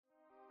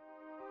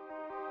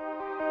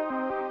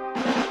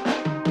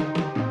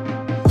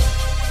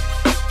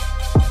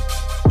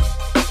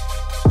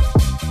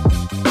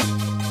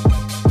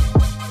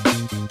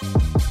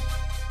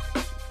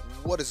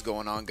is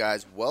going on,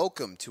 guys?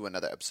 Welcome to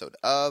another episode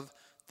of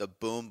the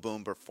Boom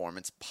Boom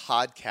Performance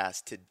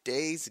Podcast.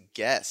 Today's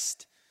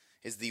guest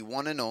is the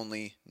one and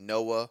only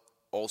Noah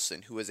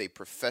Ohlsen, who is a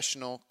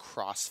professional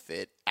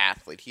CrossFit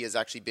athlete. He has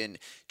actually been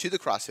to the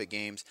CrossFit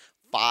Games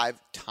 5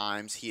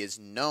 times. He is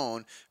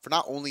known for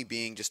not only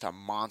being just a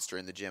monster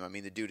in the gym. I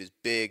mean, the dude is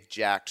big,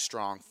 jacked,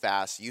 strong,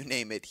 fast, you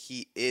name it,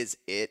 he is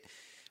it.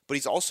 But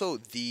he's also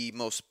the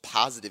most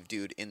positive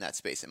dude in that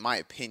space, in my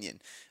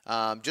opinion.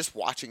 Just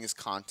watching his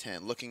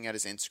content, looking at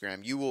his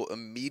Instagram, you will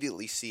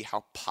immediately see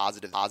how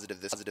positive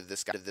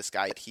this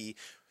guy that he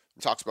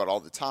talks about all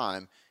the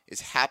time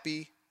is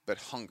happy but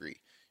hungry.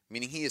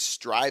 Meaning he is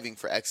striving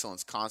for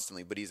excellence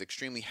constantly, but he's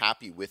extremely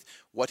happy with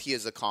what he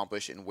has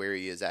accomplished and where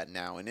he is at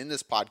now. And in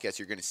this podcast,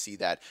 you're going to see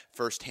that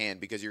firsthand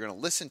because you're going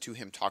to listen to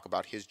him talk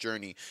about his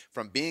journey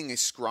from being a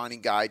scrawny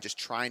guy just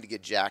trying to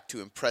get jacked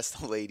to impress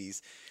the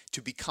ladies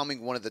to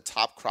becoming one of the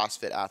top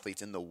CrossFit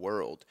athletes in the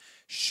world,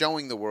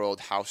 showing the world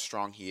how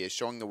strong he is,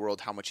 showing the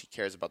world how much he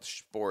cares about the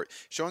sport,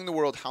 showing the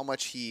world how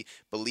much he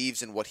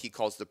believes in what he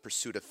calls the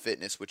pursuit of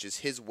fitness, which is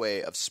his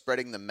way of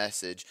spreading the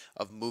message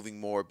of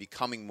moving more,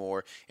 becoming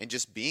more, and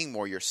just being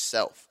more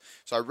yourself.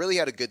 So I really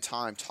had a good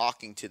time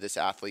talking to this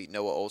athlete,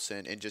 Noah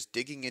Ohlsen, and just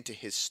digging into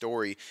his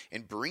story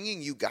and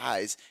bringing you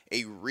guys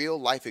a real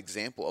life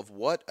example of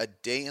what a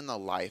day in the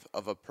life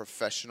of a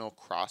professional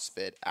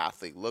CrossFit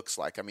athlete looks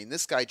like. I mean,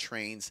 this guy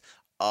trains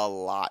a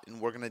lot,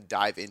 and we're going to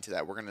dive into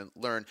that. We're going to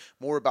learn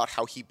more about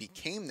how he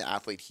became the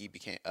athlete he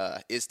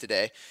is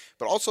today,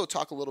 but also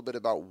talk a little bit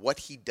about what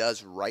he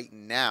does right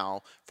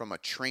now from a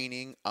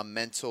training, a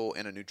mental,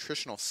 and a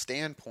nutritional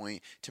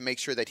standpoint to make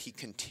sure that he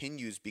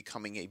continues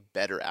becoming a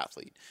better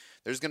athlete.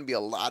 There's going to be a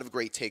lot of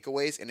great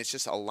takeaways, and it's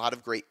just a lot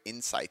of great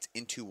insights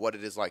into what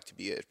it is like to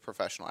be a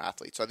professional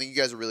athlete. So I think you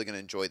guys are really going to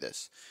enjoy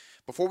this.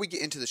 Before we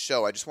get into the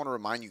show, I just want to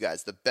remind you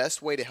guys the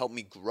best way to help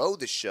me grow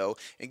the show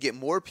and get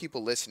more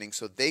people listening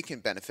so they can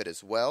benefit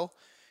as well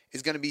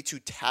is going to be to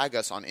tag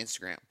us on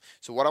Instagram.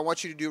 So what I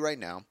want you to do right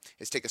now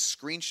is take a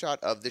screenshot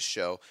of this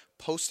show,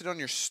 post it on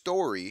your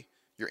story,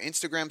 your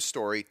Instagram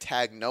story,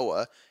 tag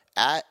Noah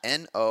at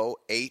NOHLSEN,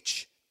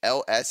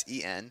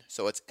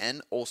 so it's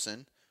N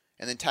Ohlsen,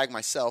 and then tag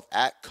myself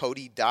at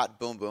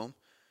Cody.boomboom.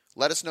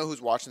 Let us know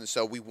who's watching the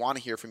show. We want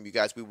to hear from you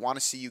guys. We want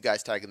to see you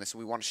guys tagging this. And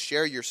we want to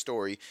share your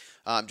story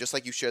just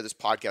like you share this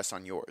podcast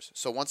on yours.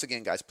 So once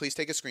again, guys, please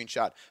take a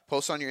screenshot,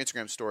 post on your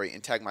Instagram story,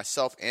 and tag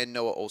myself and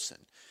Noah Ohlsen.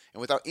 And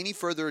without any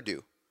further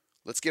ado,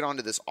 let's get on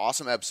to this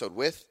awesome episode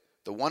with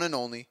the one and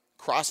only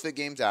CrossFit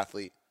Games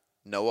athlete,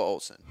 Noah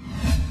Ohlsen.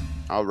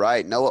 All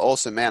right, Noah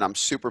Ohlsen, man, I'm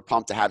super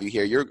pumped to have you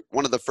here. You're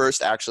one of the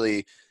first,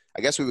 actually,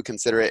 I guess we would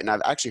consider it, and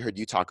I've actually heard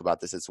you talk about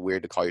this. It's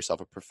weird to call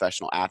yourself a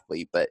professional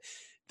athlete, but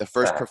the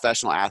first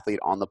professional athlete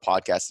on the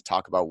podcast to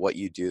talk about what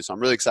you do. So I'm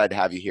really excited to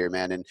have you here,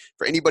 man. And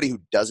for anybody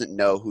who doesn't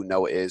know who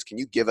Noah is, can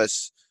you give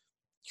us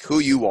who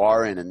you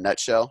are in a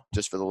nutshell,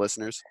 just for the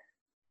listeners?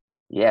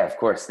 Yeah, of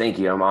course. Thank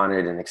you. I'm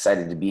honored and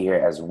excited to be here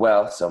as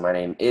well. So my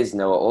name is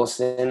Noah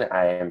Ohlsen.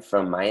 I am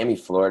from Miami,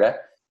 Florida,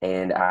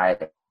 and I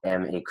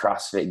am a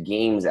CrossFit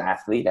Games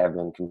athlete. I've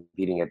been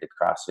competing at the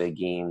CrossFit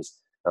Games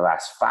the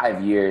last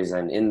 5 years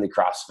and in the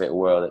CrossFit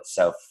world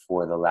itself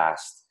for the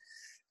last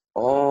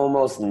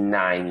almost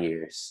 9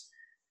 years,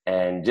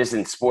 and just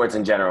in sports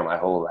in general my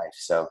whole life.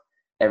 So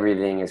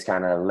everything has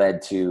kind of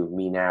led to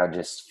me now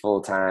just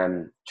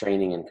full-time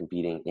training and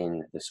competing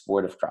in the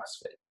sport of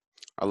CrossFit.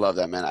 I love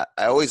that, man.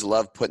 I always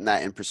love putting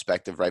that in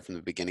perspective right from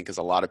the beginning because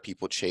a lot of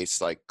people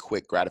chase like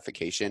quick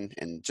gratification,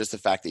 and just the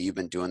fact that you've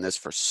been doing this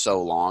for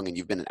so long and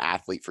you've been an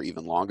athlete for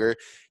even longer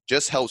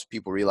just helps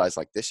people realize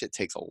like this shit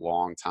takes a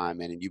long time,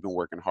 man, and you've been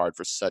working hard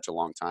for such a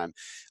long time.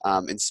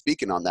 And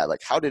speaking on that,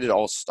 like how did it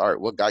all start?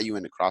 What got you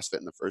into CrossFit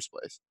in the first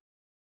place?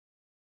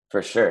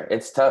 For sure.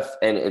 It's tough.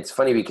 And it's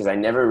funny because I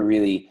never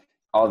really,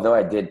 although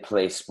I did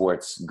play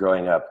sports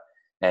growing up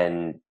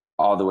and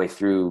all the way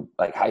through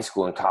like high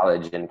school and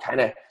college, and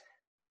kind of,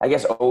 I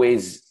guess,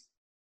 always,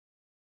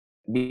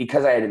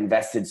 because I had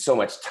invested so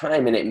much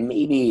time in it,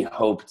 maybe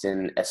hoped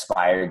and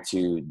aspired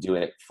to do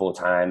it full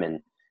time and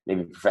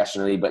maybe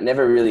professionally, but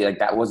never really, like,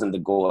 that wasn't the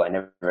goal. I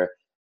never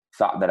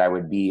thought that I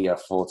would be a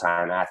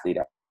full-time athlete.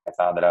 I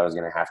thought that I was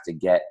going to have to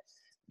get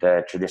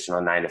the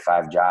traditional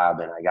 9-to-5 job,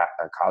 and I got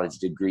a college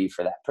degree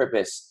for that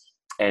purpose.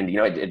 And, you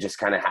know, it just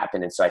kind of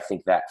happened. And so I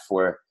think that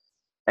for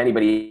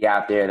anybody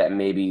out there that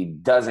maybe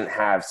doesn't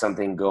have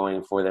something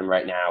going for them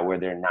right now, where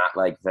they're not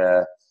like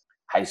the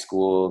high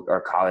school or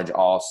college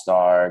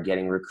all-star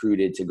getting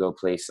recruited to go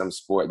play some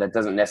sport, that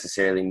doesn't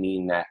necessarily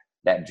mean that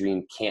that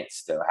dream can't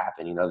still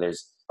happen. You know,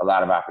 there's a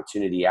lot of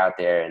opportunity out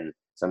there, and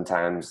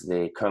sometimes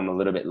they come a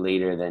little bit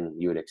later than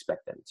you would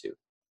expect them to.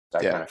 So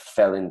I kind of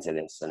fell into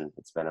this, and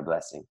it's been a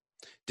blessing.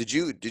 Did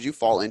you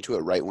fall into it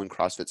right when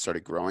CrossFit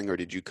started growing, or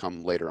did you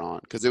come later on?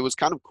 Because it was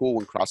kind of cool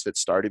when CrossFit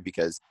started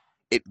because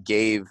it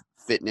gave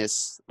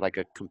fitness like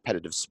a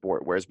competitive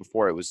sport, whereas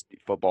before it was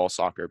football,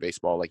 soccer,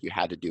 baseball, like you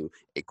had to do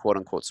a quote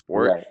unquote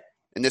sport. Right.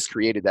 And this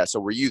created that. So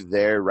were you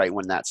there right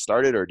when that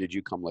started, or did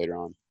you come later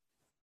on?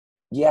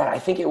 Yeah, I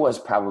think it was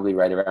probably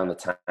right around the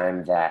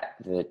time that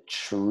the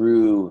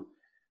true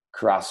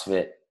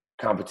CrossFit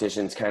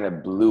competitions kind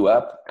of blew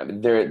up. I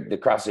mean, the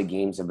CrossFit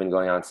Games have been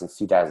going on since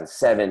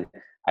 2007.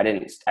 I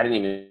didn't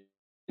even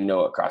know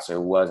what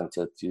CrossFit was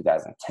until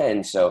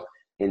 2010. So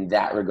in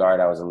that regard,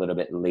 I was a little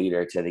bit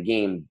later to the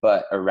game.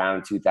 But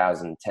around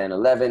 2010,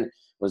 11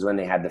 was when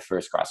they had the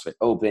first CrossFit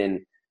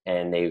Open,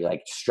 and they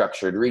like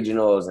structured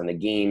regionals, and the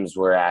games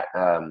were at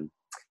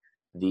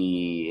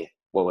the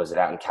what was it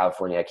out in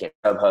California? I can't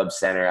Hub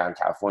Center out in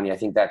California. I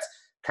think that's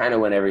kind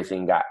of when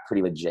everything got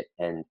pretty legit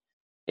and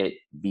it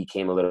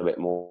became a little bit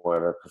more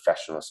of a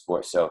professional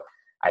sport. So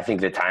I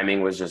think the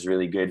timing was just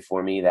really good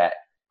for me that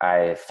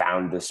I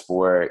found the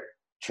sport,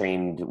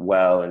 trained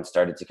well, and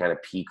started to kind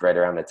of peak right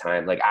around the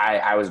time. Like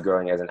I was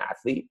growing as an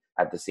athlete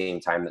at the same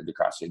time that the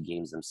CrossFit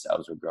Games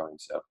themselves were growing.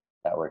 So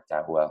that worked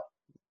out well.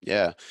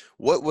 Yeah.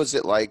 What was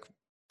it like?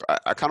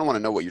 I kind of want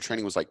to know what your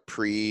training was like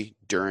pre,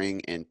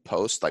 during, and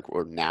post, like,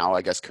 or now,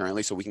 I guess,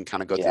 currently, so we can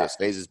kind of go through Yeah. those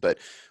phases. But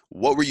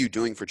what were you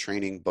doing for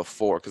training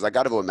before? Because I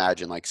got to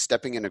imagine, like,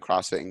 stepping into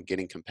CrossFit and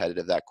getting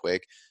competitive that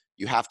quick,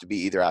 you have to be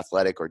either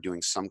athletic or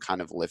doing some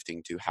kind of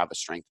lifting to have a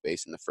strength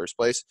base in the first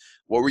place.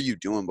 What were you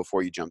doing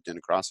before you jumped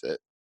into CrossFit?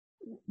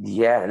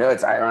 Yeah, no,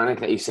 it's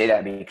ironic that you say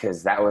that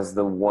because that was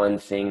the one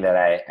thing that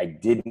I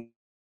didn't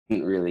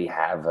really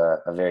have a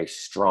very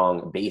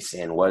strong base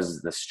in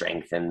was the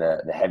strength and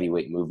the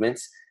heavyweight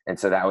movements. And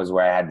so that was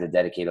where I had to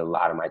dedicate a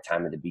lot of my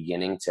time at the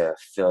beginning to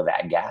fill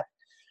that gap.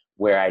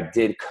 Where I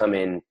did come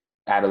in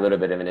at a little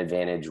bit of an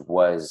advantage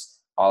was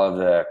all of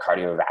the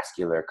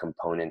cardiovascular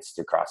components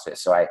to CrossFit.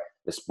 So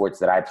the sports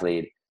that I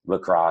played,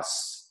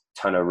 lacrosse,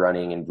 ton of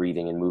running and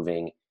breathing and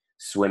moving,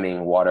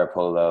 swimming, water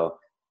polo,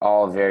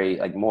 all very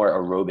like more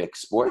aerobic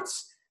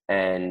sports.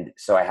 And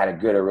so I had a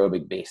good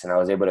aerobic base and I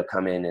was able to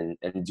come in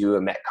and do a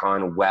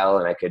Metcon well.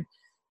 And I could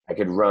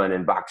run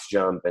and box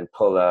jump and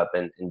pull up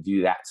and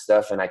do that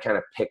stuff. And I kind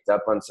of picked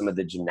up on some of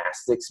the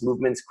gymnastics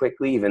movements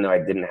quickly, even though I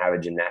didn't have a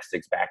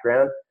gymnastics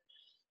background.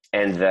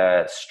 And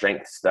the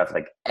strength stuff,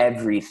 like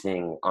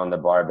everything on the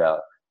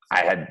barbell,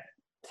 I had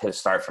to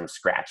start from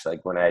scratch.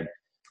 Like when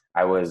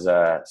I was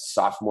a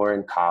sophomore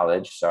in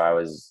college, so I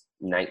was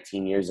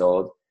 19 years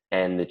old,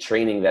 and the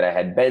training that I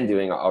had been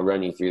doing, I'll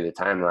run you through the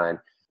timeline,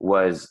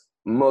 was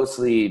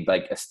mostly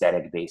like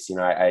aesthetic based. You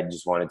know, I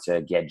just wanted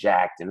to get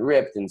jacked and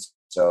ripped. And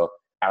so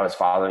I was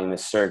following the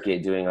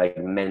circuit, doing like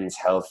men's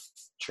health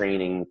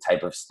training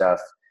type of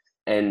stuff.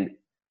 And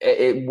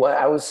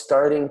I was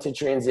starting to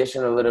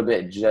transition a little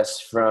bit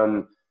just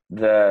from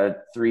the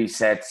 3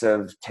 sets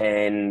of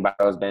 10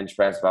 barbells, bench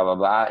press, blah, blah,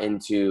 blah,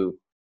 into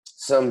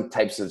some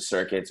types of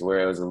circuits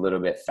where it was a little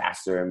bit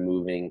faster and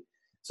moving.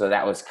 So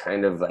that was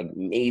kind of like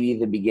maybe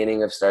the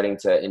beginning of starting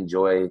to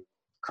enjoy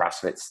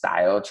CrossFit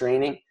style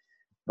training.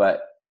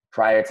 But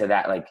prior to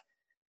that, like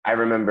I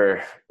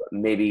remember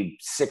maybe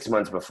 6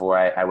 months before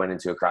I went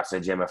into a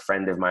CrossFit gym, a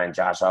friend of mine,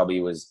 Josh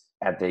Albee, was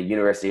at the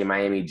University of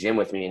Miami gym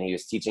with me, and he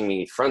was teaching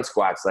me front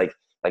squats like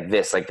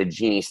this, like the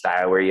genie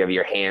style, where you have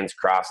your hands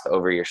crossed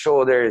over your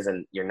shoulders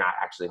and you're not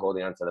actually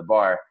holding onto the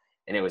bar.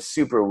 And it was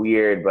super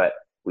weird, but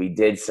we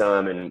did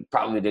some and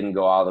probably didn't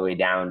go all the way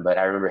down. But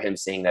I remember him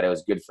saying that it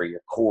was good for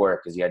your core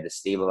because you had to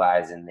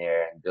stabilize in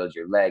there and build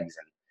your legs.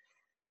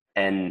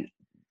 And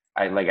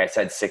like I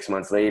said, 6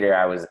 months later,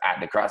 I was at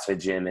the CrossFit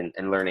gym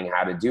and learning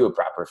how to do a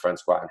proper front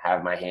squat and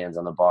have my hands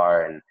on the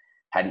bar. And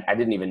I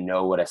didn't even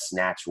know what a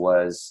snatch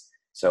was.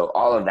 So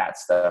all of that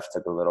stuff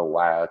took a little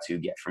while to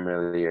get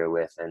familiar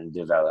with and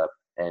develop.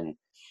 And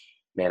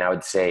man, I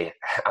would say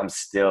I'm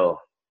still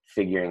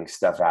figuring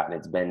stuff out, and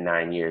it's been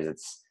 9 years.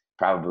 It's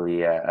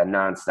probably a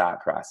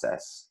nonstop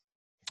process.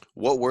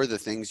 What were the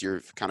things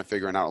you're kind of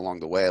figuring out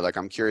along the way? Like,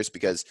 I'm curious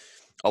because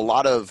a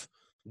lot of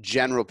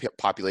general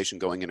population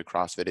going into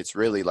CrossFit, it's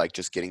really like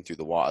just getting through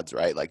the WODs,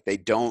 right? Like they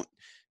don't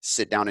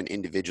sit down and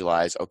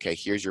individualize, okay,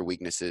 here's your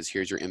weaknesses,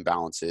 here's your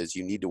imbalances.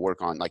 You need to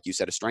work on, like you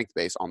said, a strength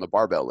base on the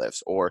barbell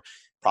lifts, or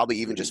probably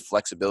even just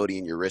flexibility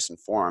in your wrists and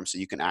forearms so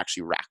you can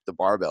actually rack the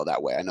barbell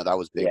that way. I know that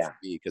was big for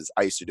me because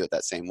I used to do it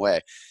that same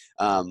way.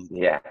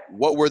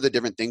 What were the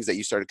different things that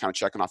you started kind of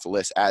checking off the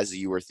list as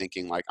you were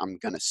thinking, like, I'm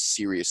going to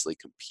seriously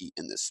compete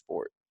in this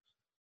sport?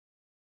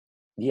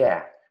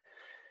 Yeah.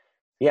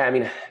 I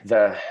mean,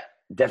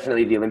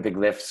 definitely the Olympic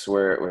lifts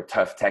were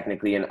tough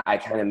technically, and I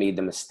kind of made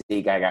the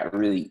mistake. I got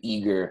really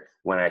eager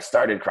when I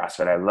started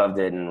CrossFit. I loved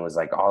it and was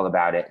like all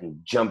about it and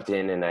jumped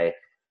in, and I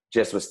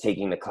just was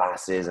taking the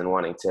classes and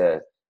wanting to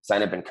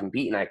sign up and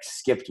compete. And I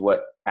skipped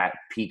what at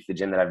Peak, the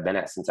gym that I've been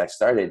at since I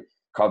started,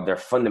 called their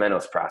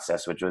fundamentals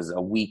process, which was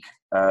a week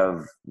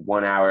of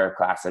 1 hour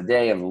class a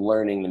day of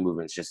learning the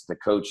movements, just the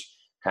coach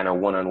kind of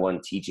one-on-one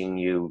teaching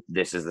you,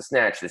 this is the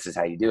snatch, this is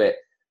how you do it.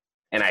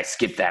 And I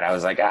skipped that. I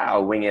was like,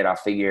 I'll wing it. I'll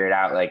figure it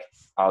out. Like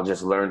I'll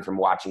just learn from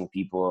watching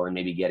people and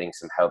maybe getting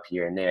some help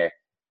here and there.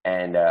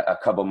 And a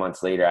couple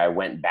months later, I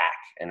went back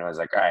and I was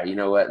like, all right, you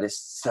know what? This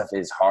stuff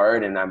is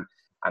hard and I'm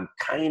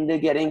kind of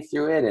getting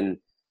through it, and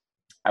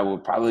I will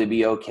probably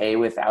be okay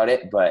without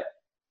it. But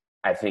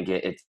I think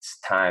it's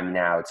time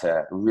now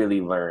to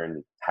really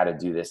learn how to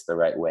do this the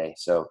right way.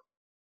 So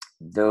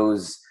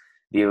the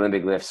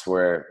Olympic lifts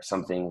were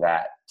something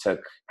that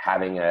took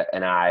having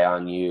an eye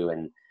on you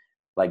and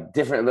like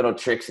different little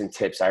tricks and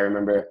tips. I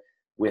remember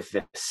with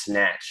the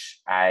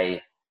snatch,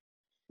 I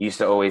used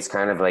to always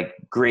kind of like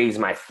graze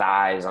my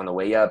thighs on the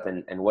way up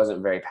and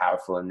wasn't very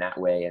powerful in that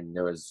way. And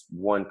there was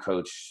one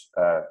coach,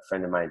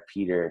 friend of mine,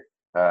 Peter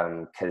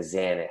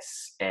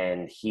Kazanis,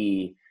 and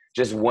he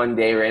just one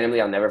day randomly,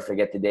 I'll never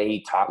forget the day,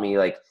 he taught me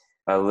like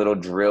a little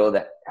drill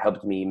that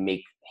helped me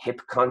make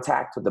hip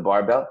contact with the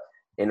barbell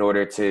in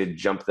order to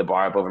jump the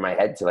bar up over my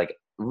head to like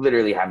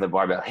literally have the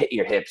barbell hit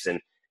your hips. And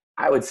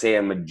I would say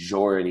a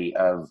majority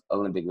of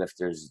Olympic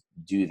lifters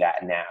do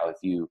that now. If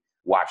you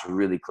watch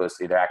really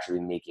closely, they're actually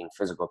making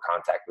physical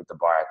contact with the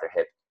bar at their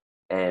hip.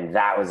 And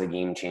that was a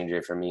game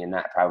changer for me. And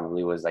that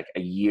probably was like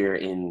a year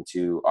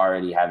into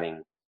already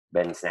having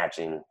been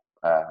snatching.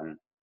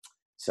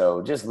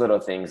 So just little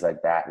things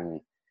like that. And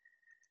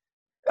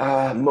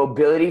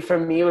mobility for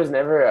me was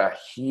never a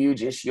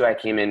huge issue. I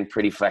came in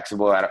pretty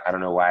flexible. I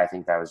don't know why. I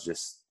think that was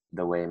just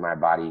the way my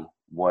body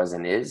was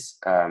and is.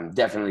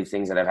 Definitely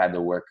things that I've had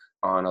to work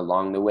on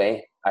along the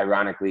way.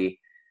 Ironically,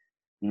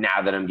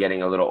 now that I'm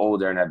getting a little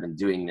older and I've been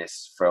doing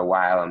this for a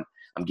while,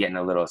 I'm getting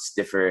a little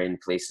stiffer in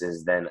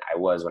places than I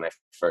was when I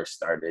first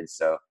started.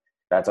 So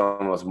that's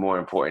almost more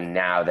important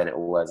now than it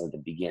was at the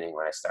beginning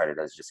when I started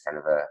as just kind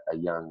of a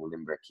young,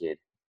 limber kid.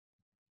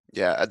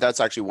 Yeah, that's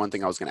actually one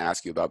thing I was going to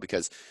ask you about,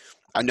 because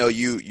I know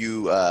you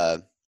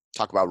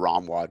talk about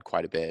Ramwad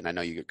quite a bit, and I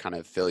know you're kind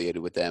of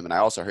affiliated with them. And I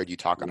also heard you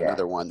talk on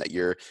another one that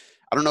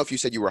I don't know if you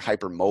said you were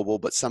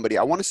hypermobile, but somebody,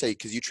 I want to say,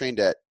 because you trained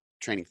at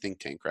Training Think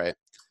Tank, right?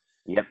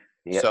 Yep.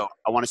 So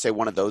I want to say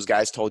one of those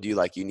guys told you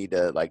like you need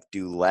to like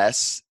do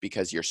less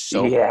because you're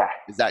so. Yeah.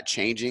 Is that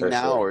changing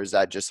now, or is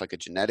that just like a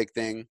genetic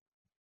thing?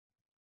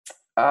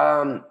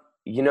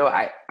 You know,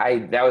 I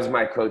that was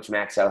my coach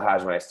Max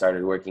Elhaj when I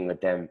started working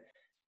with them.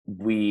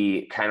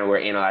 We kind of were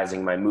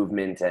analyzing my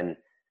movement, and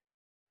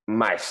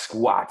my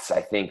squats,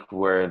 I think,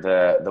 were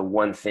the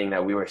one thing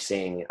that we were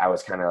seeing. I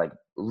was kind of like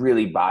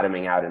really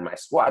bottoming out in my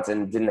squats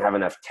and didn't have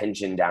enough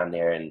tension down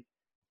there. And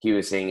he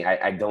was saying,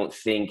 I don't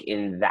think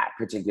in that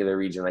particular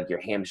region, like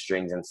your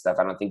hamstrings and stuff,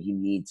 I don't think you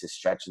need to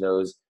stretch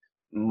those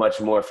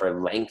much more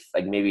for length,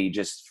 like maybe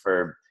just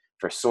for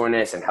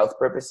soreness and health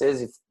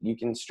purposes, if you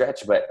can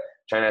stretch, but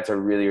try not to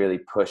really, really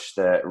push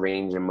the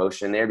range of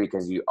motion there,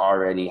 because you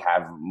already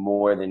have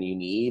more than you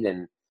need.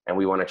 And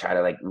we want to try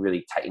to like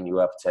really tighten you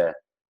up to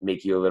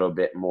make you a little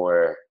bit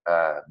more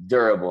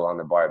durable on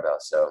the barbell.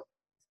 So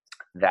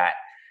that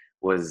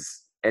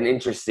was an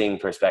interesting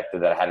perspective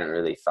that I hadn't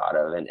really thought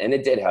of. And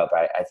it did help.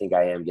 I think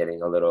I am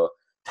getting a little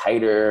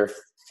tighter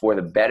for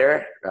the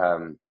better.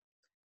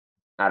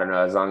 I don't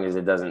know, as long as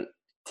it doesn't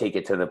take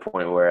it to the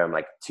point where I'm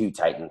like too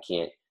tight and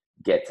can't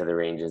get to the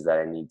ranges that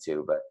I need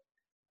to. But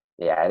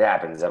yeah, it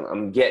happens.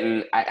 I'm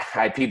getting,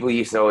 people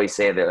used to always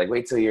say, they're like,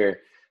 wait till you're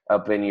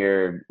up in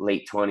your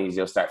late 20s,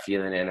 you'll start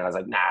feeling it. And I was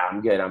like, nah,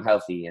 I'm good. I'm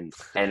healthy. And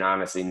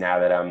honestly, now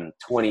that I'm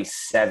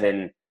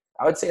 27,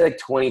 I would say like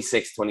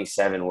 26,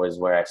 27 was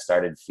where I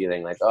started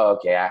feeling like, oh,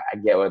 okay, I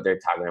get what they're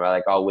talking about.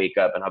 Like I'll wake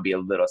up and I'll be a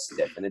little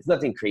stiff, and it's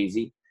nothing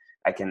crazy.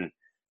 I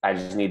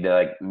just need to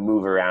like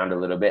move around a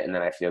little bit and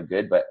then I feel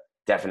good. But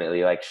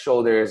definitely like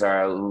shoulders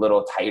are a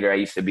little tighter. I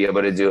used to be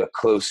able to do a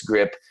close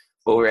grip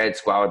overhead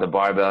squat with the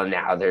barbell.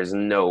 Now there's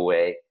no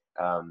way.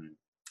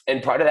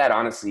 And part of that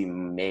honestly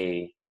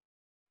may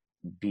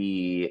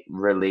be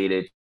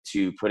related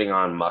to putting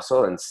on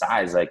muscle and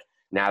size. Like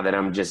now that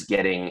I'm just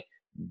getting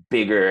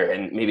bigger,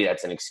 and maybe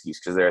that's an excuse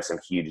because there are some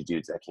huge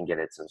dudes that can get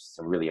at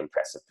some really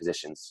impressive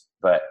positions,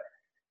 but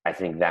I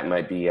think that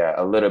might be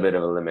a little bit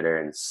of a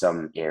limiter in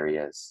some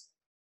areas.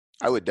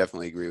 I would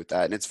definitely agree with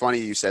that. And it's funny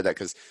you said that,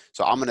 because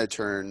so I'm going to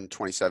turn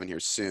 27 here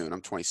soon. I'm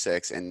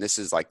 26. And this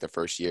is like the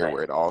first year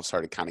where it all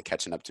started kind of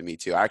catching up to me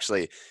too.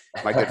 Actually,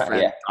 my good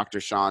friend,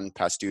 Dr. Sean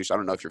Pastuch, I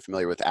don't know if you're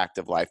familiar with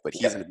Active Life, but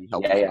he's going to be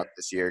helping me up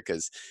this year.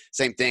 Because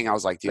same thing. I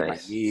was like, dude, my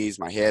knees,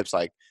 my hips,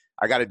 like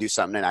I got to do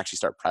something and actually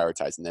start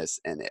prioritizing this.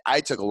 And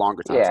I took a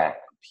longer time to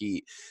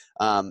compete.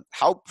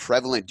 How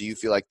prevalent do you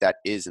feel like that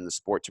is in the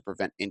sport to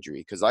prevent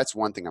injury? Because that's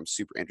one thing I'm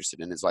super interested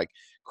in, is like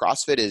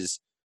CrossFit is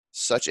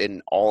such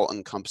an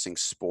all-encompassing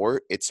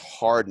sport. It's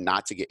hard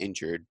not to get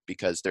injured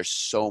because there's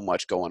so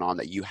much going on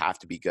that you have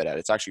to be good at.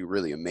 It's actually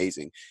really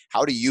amazing.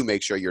 How do you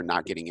make sure you're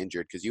not getting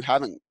injured? Because you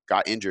haven't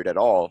got injured at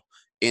all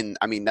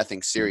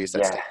nothing serious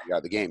that's taking you out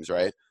of the games,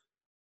 right?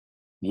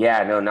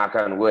 Yeah, no, knock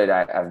on wood.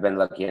 I've been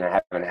lucky and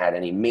I haven't had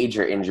any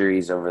major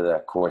injuries over the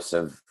course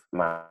of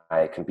my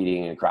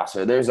competing in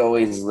CrossFit. There's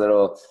always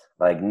little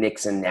like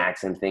nicks and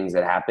knacks and things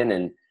that happen,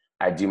 and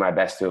I do my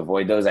best to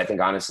avoid those. I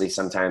think honestly,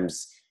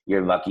 sometimes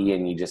you're lucky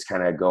and you just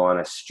kind of go on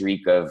a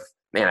streak of,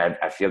 man,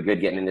 I feel good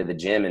getting into the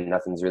gym and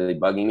nothing's really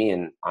bugging me.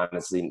 And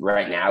honestly,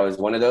 right now is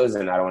one of those,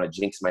 and I don't want to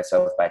jinx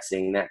myself by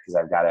saying that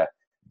because I've got a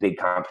big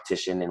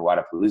competition in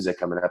Wodapalooza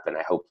coming up, and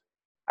I hope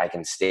I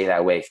can stay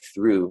that way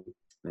through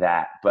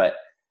that. But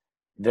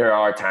there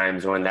are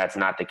times when that's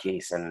not the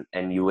case,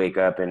 and you wake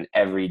up and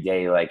every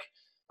day, like,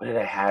 what did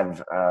I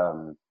have?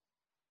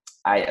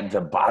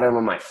 The bottom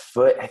of my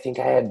foot, I think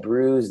I had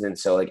bruised. And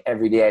so like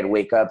every day I'd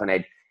wake up and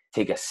I'd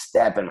take a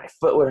step and my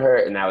foot would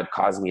hurt, and that would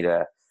cause me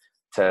to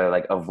to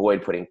like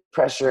avoid putting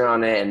pressure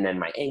on it. And then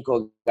my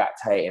ankle got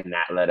tight, and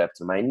that led up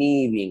to my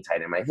knee being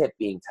tight and my hip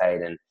being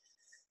tight.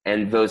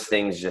 And those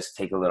things just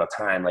take a little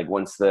time. Like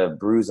once the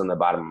bruise on the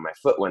bottom of my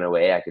foot went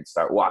away, I could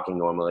start walking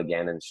normal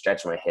again and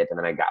stretch my hip, and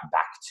then I got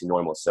back to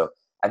normal. So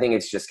I think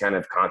it's just kind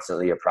of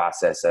constantly a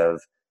process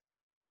of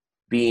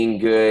being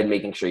good,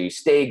 making sure you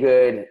stay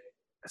good.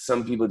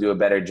 Some people do a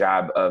better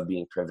job of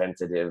being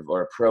preventative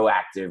or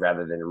proactive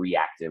rather than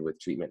reactive with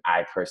treatment.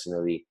 I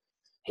personally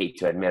hate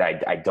to admit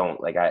I don't.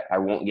 Like I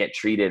won't get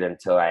treated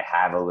until I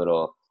have a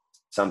little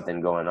something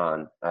going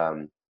on.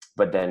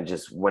 But then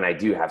just when I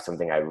do have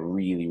something, I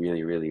really,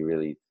 really, really,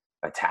 really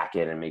attack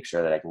it and make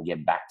sure that I can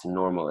get back to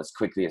normal as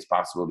quickly as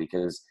possible,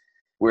 because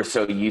we're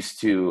so used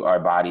to our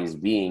bodies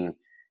being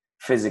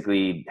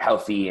physically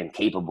healthy and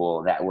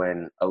capable that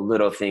when a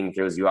little thing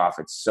throws you off,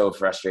 it's so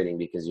frustrating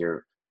because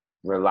you're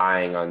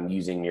relying on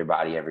using your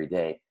body every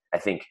day. I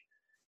think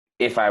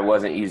if I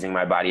wasn't using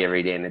my body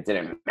every day and it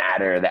didn't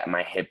matter that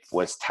my hip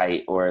was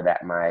tight or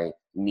that my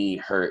knee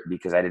hurt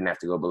because I didn't have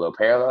to go below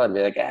parallel, I'd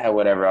be like,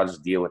 whatever, I'll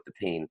just deal with the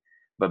pain.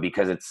 But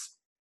because it's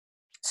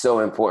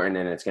so important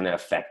and it's going to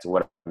affect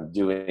what I'm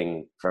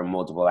doing for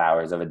multiple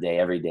hours of a day,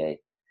 every day,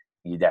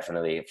 you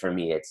definitely, for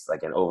me, it's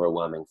like an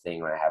overwhelming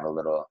thing when I have a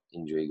little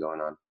injury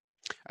going on.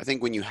 I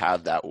think when you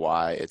have that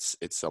why,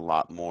 it's a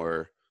lot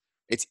more,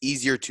 it's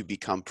easier to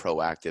become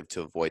proactive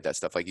to avoid that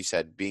stuff. Like you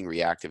said, being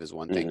reactive is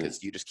one thing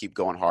because you just keep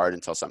going hard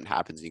until something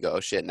happens and you go, oh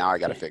shit, now I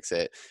got to fix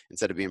it,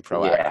 instead of being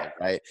proactive,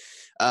 right?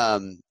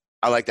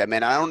 I like that,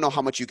 man. I don't know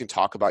how much you can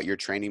talk about your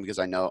training because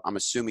I'm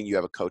assuming you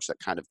have a coach that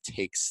kind of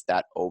takes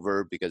that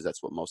over because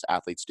that's what most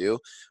athletes do.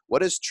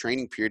 What does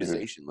training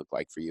periodization look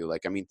like for you?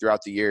 Like, I mean,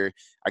 throughout the year,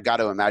 I got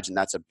to imagine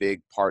that's a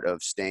big part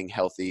of staying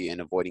healthy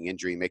and avoiding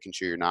injury, making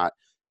sure you're not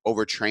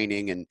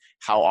overtraining, and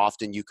how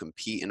often you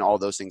compete and all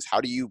those things. How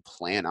do you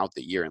plan out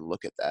the year and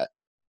look at that?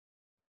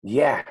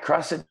 Yeah,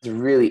 CrossFit's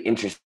really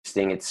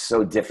interesting. It's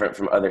so different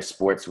from other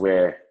sports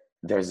where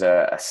there's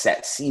a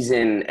set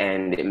season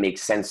and it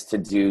makes sense to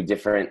do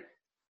different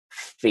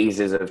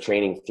phases of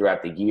training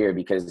throughout the year,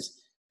 because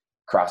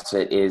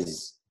CrossFit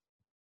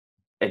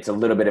it's a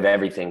little bit of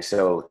everything.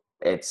 So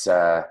it's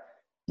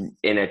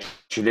in a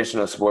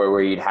traditional sport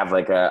where you'd have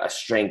like a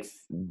strength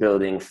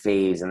building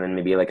phase and then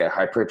maybe like a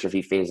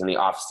hypertrophy phase in the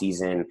off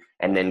season,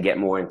 and then get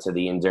more into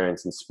the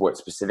endurance and sport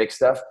specific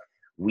stuff.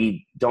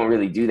 We don't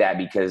really do that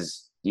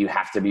because you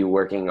have to be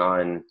working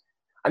on,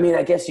 I mean,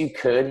 I guess you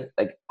could,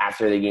 like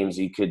after the games,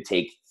 you could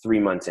take 3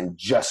 months and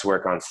just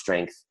work on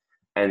strength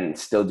and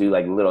still do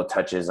like little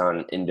touches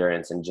on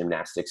endurance and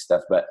gymnastics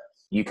stuff. But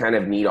you kind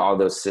of need all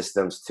those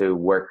systems to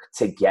work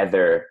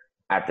together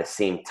at the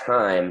same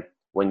time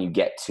when you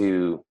get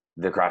to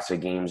the CrossFit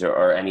Games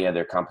or any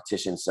other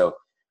competition. So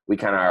we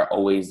kind of are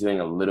always doing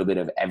a little bit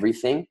of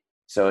everything.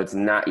 So it's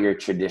not your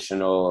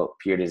traditional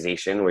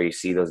periodization where you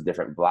see those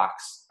different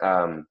blocks.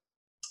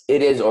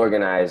 It is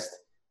organized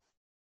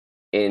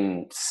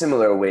in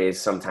similar ways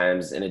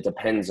sometimes, and it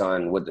depends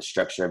on what the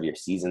structure of your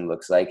season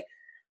looks like.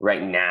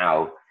 Right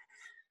now,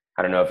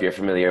 I don't know if you're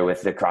familiar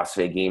with the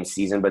CrossFit Games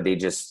season, but they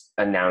just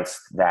announced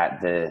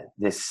that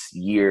this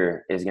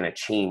year is going to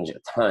change a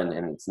ton,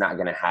 and it's not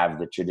going to have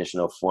the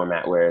traditional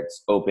format where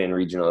it's open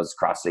regionals,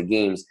 CrossFit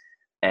Games,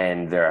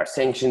 and there are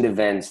sanctioned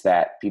events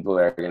that people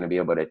are going to be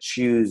able to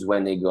choose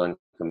when they go and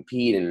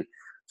compete. And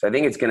so I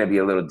think it's going to be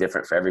a little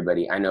different for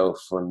everybody. I know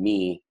for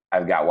me,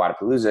 I've got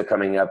Wodapalooza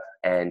coming up,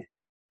 and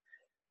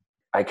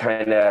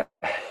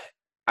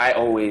I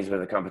always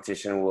with a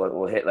competition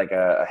will hit like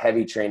a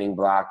heavy training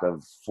block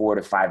of 4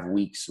 to 5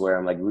 weeks where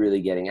I'm like really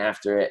getting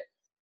after it.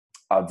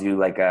 I'll do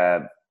like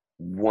a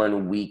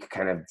 1 week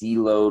kind of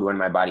deload when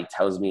my body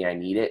tells me I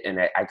need it.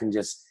 And I can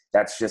just,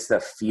 that's just a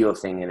feel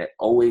thing. And it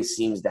always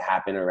seems to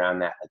happen around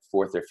that like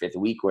 4th or 5th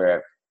week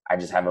where I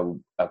just have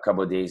a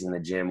couple of days in the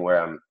gym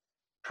where I'm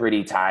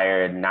pretty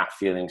tired, not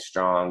feeling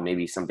strong.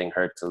 Maybe something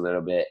hurts a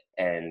little bit,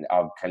 and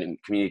I'll kind of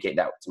communicate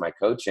that to my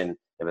coach, and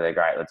they'll be like,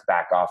 all right, let's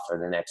back off for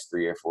the next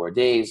 3 or 4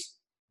 days.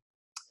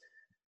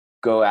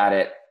 Go at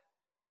it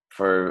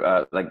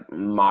for like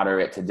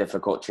moderate to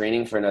difficult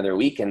training for another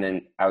week. And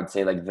then I would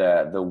say like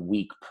the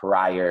week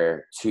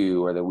prior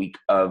to, or the week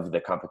of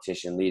the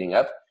competition leading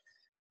up,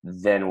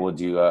 then we'll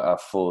do a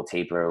full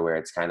taper where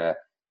it's kind of,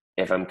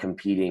 if I'm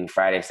competing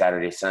Friday,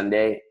 Saturday,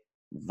 Sunday,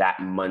 that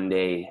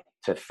Monday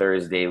to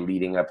Thursday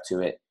leading up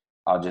to it,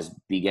 I'll just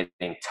be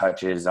getting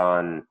touches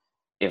on,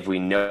 if we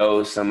know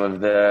if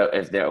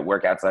the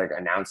workouts are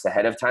announced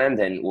ahead of time,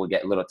 then we'll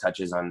get little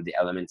touches on the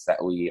elements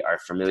that we are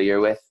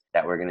familiar with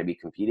that we're going to be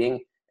competing.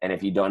 And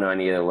if you don't know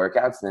any of the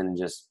workouts, then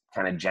just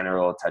kind of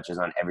general touches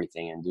on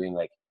everything, and doing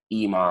like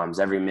EMOMs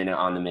every minute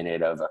on the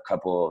minute of a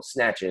couple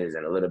snatches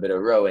and a little bit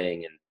of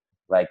rowing. And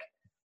like,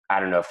 I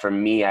don't know, for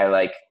me, I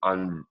like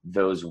on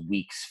those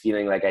weeks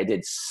feeling like I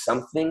did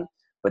something,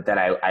 but that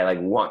I like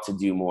want to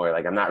do more.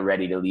 Like I'm not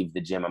ready to leave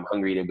the gym. I'm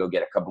hungry to go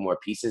get a couple more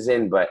pieces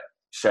in, but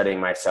shutting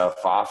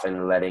myself off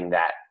and letting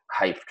that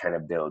hype kind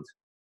of build.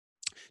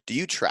 Do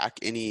you track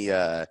any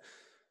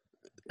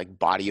like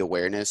body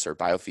awareness or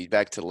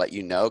biofeedback to let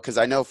you know? Because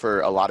I know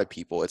for a lot of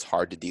people it's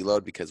hard to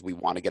deload because we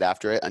want to get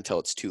after it until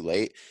it's too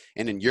late.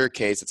 And in your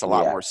case, it's a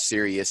lot Yeah. more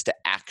serious to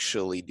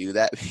actually do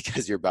that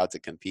because you're about to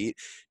compete.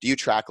 Do you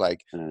track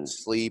like Mm.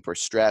 sleep or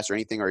stress or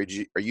anything, or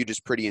are you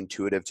just pretty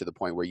intuitive to the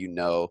point where you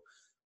know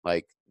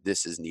like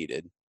this is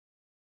needed?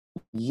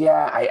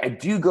 Yeah, I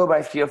do go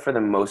by feel for the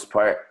most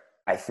part.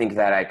 I think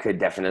that I could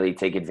definitely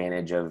take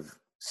advantage of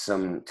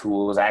some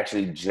tools. I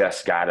actually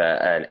just got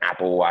an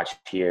Apple Watch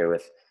here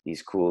with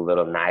these cool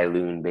little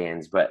Nyloon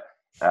bands, but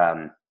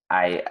um,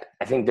 I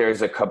think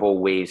there's a couple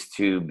ways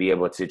to be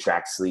able to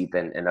track sleep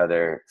and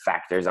other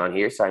factors on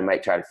here. So I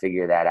might try to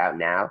figure that out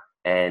now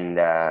and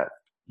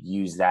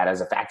use that as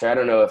a factor. I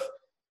don't know if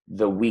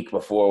the week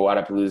before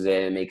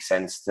Wadapalooza it makes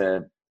sense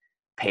to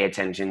pay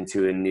attention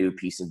to a new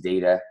piece of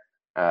data.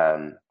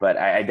 But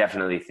I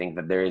definitely think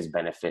that there is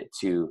benefit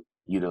to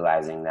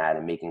utilizing that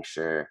and making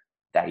sure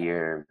that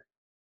you're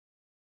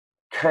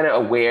kind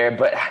of aware.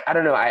 But I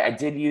don't know. I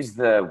did use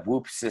the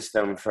Whoop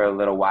system for a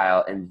little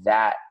while, and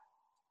that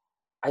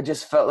I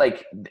just felt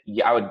like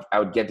yeah, I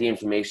would get the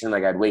information.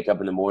 Like I'd wake up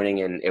in the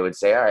morning and it would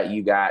say, "All right,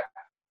 you got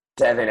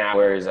 7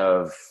 hours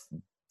of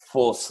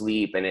full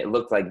sleep," and it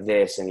looked like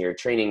this, and your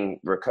training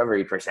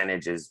recovery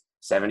percentage is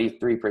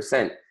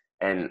 73%.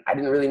 And I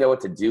didn't really know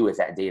what to do with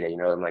that data.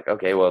 I'm like,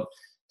 okay, well,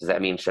 does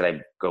that mean should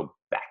I go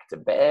back to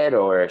bed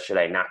or should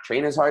I not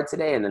train as hard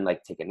today and then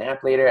like take a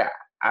nap later?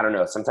 I don't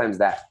know. Sometimes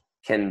that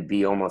can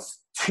be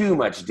almost too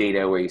much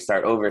data where you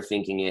start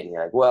overthinking it and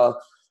you're like,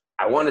 well,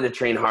 I wanted to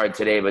train hard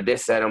today, but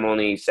this said I'm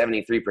only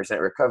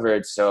 73%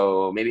 recovered,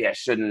 so maybe I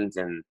shouldn't.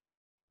 And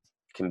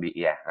can be,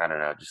 yeah, I don't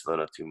know, just a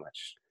little too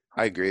much.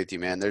 I agree with you,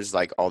 man. There's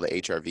like all the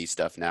HRV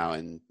stuff now,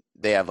 and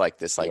they have like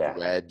this like Yeah.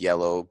 red,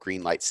 yellow,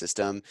 green light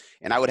system.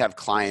 And I would have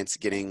clients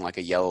getting like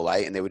a yellow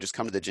light, and they would just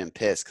come to the gym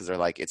pissed because they're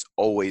like, it's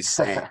always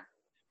saying.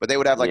 But they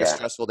would have like a Yeah.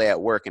 stressful day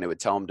at work, and it would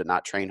tell them to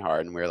not train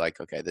hard. And we are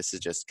like, okay, this is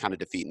just kind of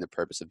defeating the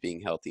purpose of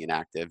being healthy and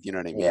active. You know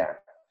what I mean? Yeah.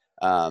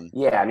 Um,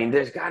 Yeah. I mean,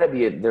 there's got to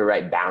be the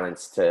right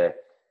balance to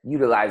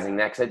utilizing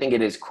that because I think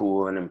it is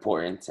cool and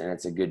important and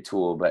it's a good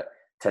tool, but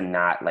to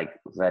not like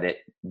let it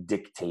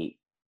dictate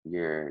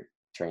your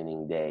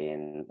training day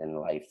and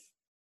life.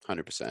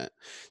 100%.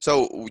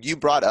 So you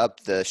brought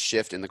up the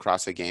shift in the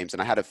CrossFit Games,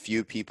 and I had a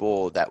few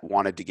people that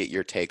wanted to get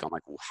your take on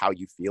like how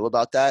you feel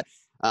about that.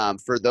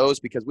 For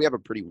those, because we have a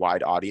pretty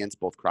wide audience,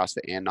 both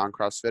CrossFit and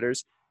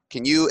non-CrossFitters,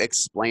 can you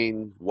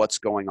explain what's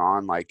going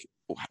on? Like,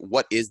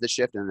 what is the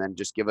shift, and then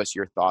just give us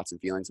your thoughts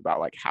and feelings about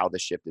like how the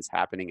shift is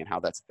happening and how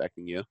that's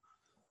affecting you.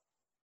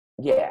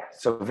 Yeah.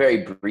 So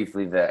very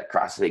briefly, the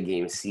CrossFit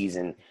Games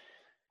season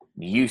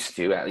used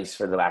to, at least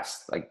for the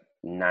last like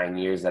 9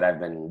 years that I've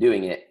been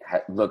doing it,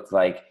 looked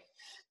like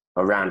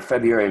around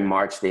February and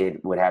March, they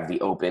would have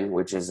the Open,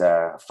 which is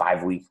a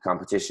 5-week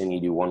competition.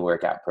 You do one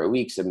workout per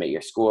week, submit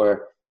your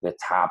score. The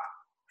top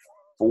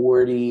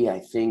 40, I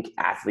think,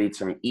 athletes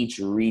from each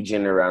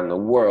region around the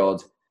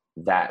world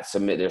that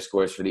submit their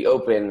scores for the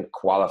Open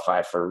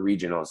qualify for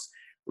regionals.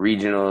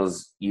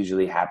 Regionals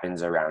usually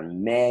happens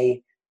around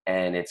May,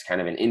 and it's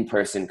kind of an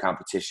in-person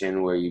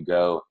competition where you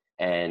go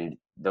and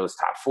those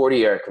top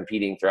 40 are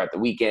competing throughout the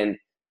weekend,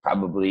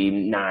 probably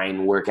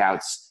 9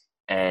 workouts.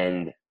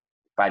 And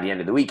by the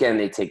end of the weekend,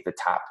 they take the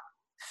top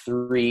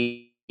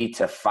 3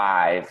 to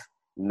 5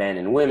 men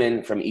and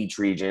women from each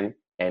region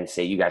and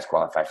say, you guys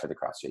qualify for the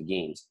CrossFit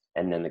Games.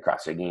 And then the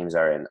CrossFit Games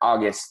are in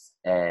August,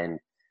 and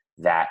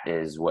that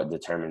is what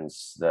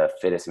determines the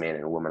fittest man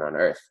and woman on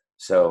earth.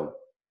 So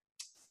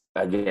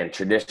again,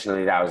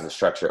 traditionally that was the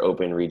structure: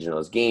 Open,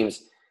 regionals,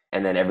 games.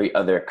 And then every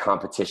other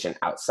competition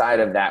outside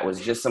of that was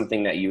just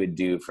something that you would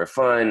do for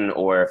fun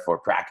or for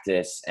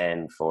practice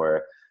and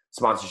for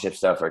sponsorship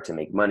stuff or to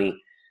make money.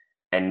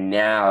 And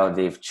now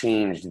they've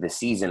changed the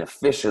season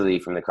officially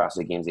from the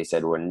CrossFit Games. They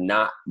said, we're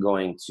not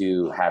going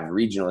to have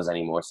regionals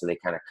anymore. So they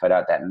kind of cut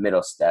out that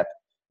middle step.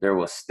 There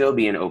will still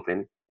be an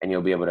Open, and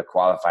you'll be able to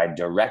qualify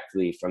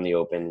directly from the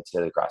Open to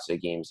the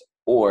CrossFit Games,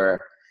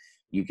 or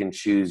you can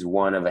choose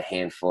one of a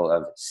handful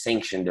of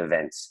sanctioned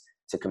events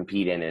to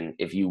compete in. And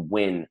if you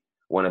win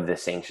one of the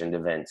sanctioned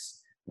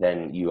events,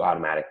 then you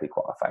automatically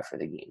qualify for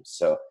the games.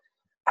 So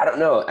I don't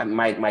know.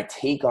 My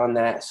take on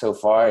that so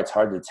far, it's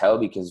hard to tell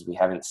because we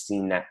haven't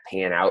seen that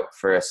pan out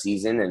for a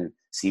season and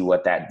see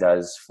what that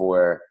does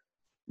for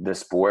the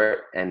sport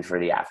and for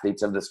the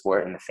athletes of the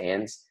sport and the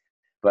fans.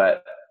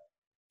 But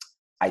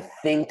I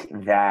think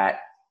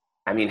that,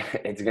 I mean,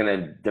 it's going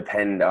to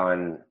depend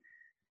on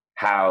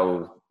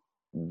how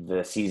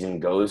the season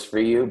goes for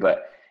you.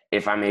 But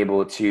if I'm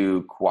able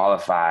to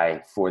qualify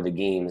for the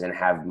games and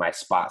have my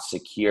spot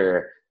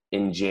secure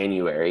in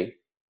January,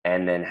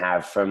 and then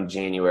have from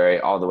January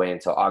all the way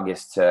until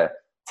August to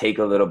take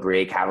a little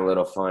break, have a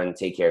little fun,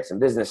 take care of some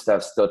business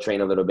stuff, still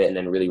train a little bit, and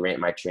then really ramp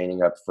my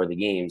training up for the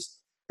games,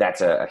 that's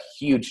a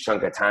huge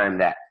chunk of time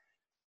that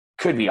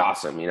could be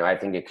awesome. I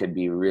think it could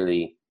be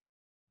really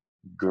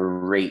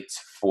great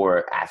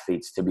for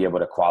athletes to be able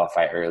to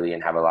qualify early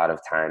and have a lot of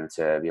time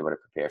to be able to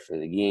prepare for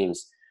the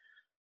games.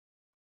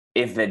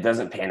 if it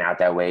doesn't pan out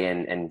that way,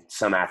 and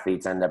some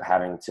athletes end up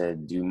having to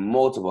do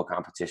multiple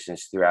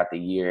competitions throughout the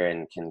year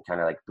and can kind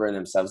of like burn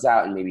themselves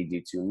out and maybe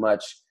do too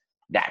much,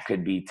 that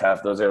could be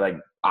tough. Those are like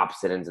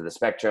opposite ends of the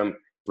spectrum.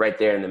 Right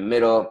there in the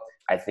middle,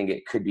 I think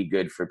it could be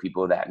good for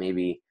people that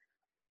maybe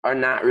are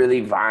not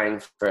really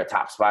vying for a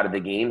top spot of the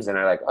games and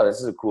are like, oh,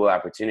 this is a cool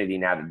opportunity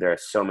now that there are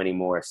so many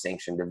more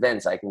sanctioned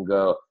events. I can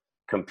go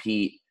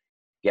compete,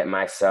 get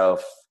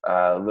myself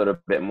a little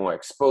bit more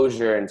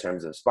exposure in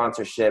terms of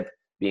sponsorship,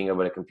 being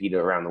able to compete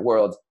around the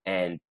world,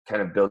 and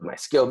kind of build my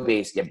skill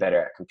base, get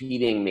better at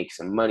competing, make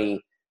some money.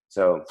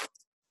 So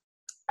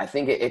I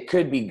think it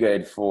could be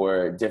good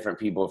for different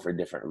people for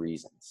different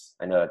reasons.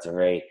 I know that's a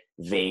very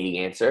vague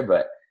answer,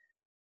 but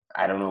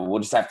I don't know. We'll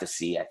just have to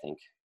see, I think.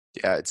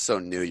 Yeah, it's so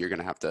new. You're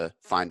gonna have to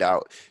find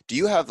out. Do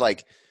you have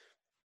like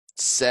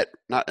set,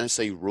 not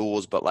necessarily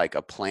rules, but like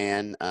a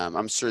plan?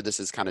 I'm sure this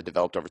has kind of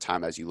developed over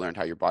time as you learned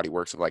how your body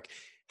works, of like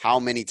how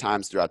many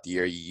times throughout the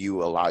year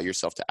you allow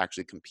yourself to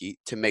actually compete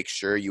to make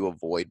sure you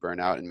avoid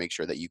burnout and make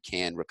sure that you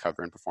can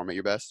recover and perform at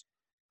your best?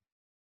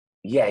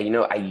 Yeah,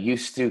 I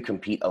used to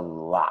compete a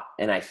lot,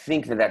 and I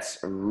think that's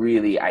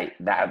really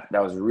that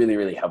was really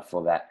really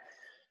helpful. That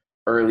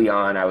early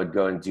on, I would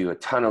go and do a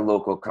ton of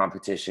local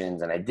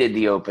competitions, and I did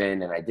the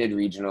Open, and I did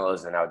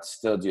regionals, and I would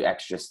still do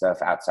extra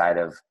stuff outside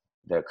of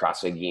the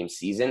CrossFit Games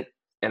season.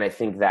 And I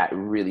think that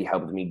really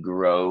helped me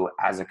grow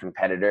as a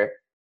competitor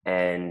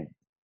and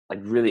like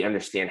really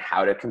understand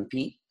how to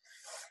compete.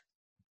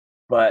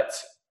 But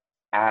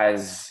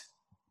as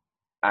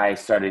I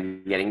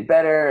started getting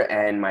better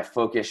and my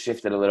focus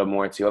shifted a little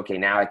more to, okay,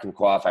 now I can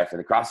qualify for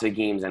the CrossFit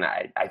Games, and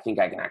I think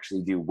I can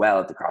actually do well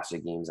at the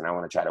CrossFit Games, and I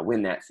want to try to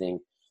win that thing.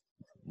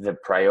 The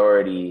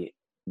priority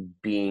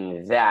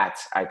being that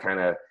I kind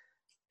of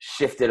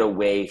shifted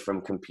away from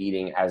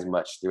competing as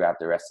much throughout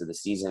the rest of the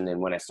season. And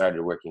when I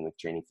started working with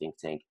Training Think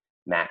Tank,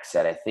 Max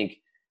said, I think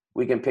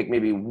we can pick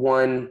maybe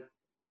one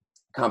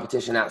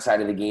competition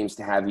outside of the games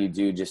to have you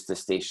do just to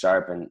stay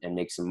sharp and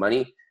make some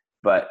money.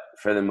 But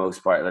for the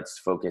most part, let's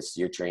focus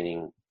your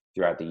training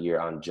throughout the year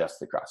on just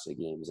the CrossFit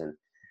Games.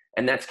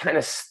 And that's kind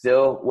of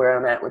still where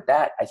I'm at with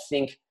that. I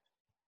think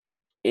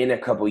in a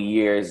couple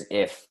years,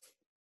 if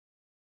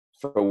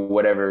for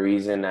whatever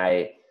reason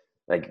I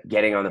like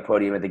getting on the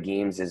podium at the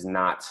games is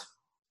not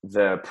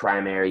the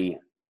primary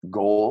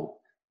goal,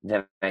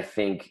 then I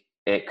think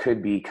it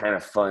could be kind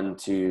of fun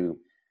to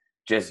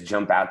just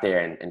jump out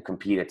there and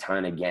compete a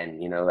ton again.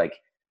 Like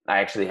I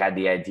actually had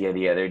the idea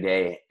the other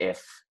day,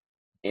 if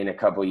in a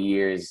couple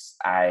years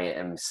I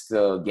am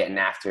still getting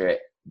after it,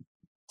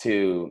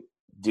 to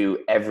do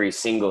every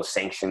single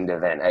sanctioned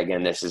event.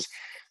 Again, this is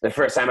the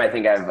first time I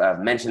think I've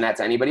mentioned that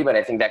to anybody, but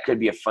I think that could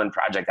be a fun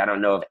project. I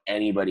don't know if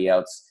anybody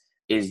else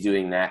is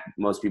doing that.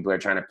 Most people are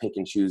trying to pick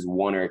and choose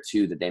one or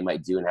two that they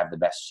might do and have the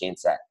best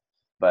chance at.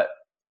 But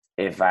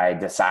if I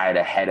decide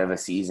ahead of a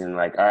season,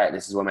 like, all right,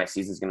 this is what my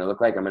season's going to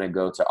look like, I'm going to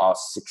go to all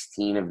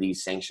 16 of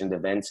these sanctioned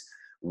events,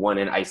 one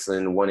in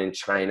Iceland, one in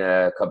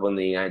China, a couple in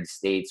the United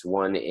States,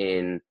 one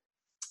in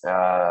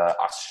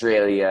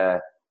Australia,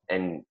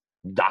 and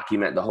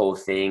document the whole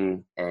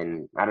thing.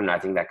 And I don't know, I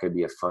think that could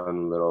be a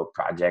fun little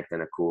project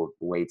and a cool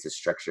way to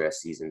structure a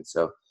season.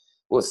 So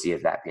we'll see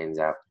if that pans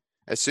out.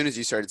 As soon as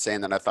you started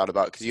saying that, I thought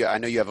about, because I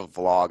know you have a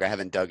vlog. I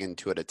haven't dug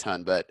into it a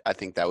ton, but I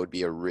think that would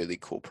be a really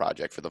cool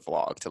project for the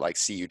vlog, to like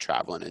see you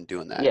traveling and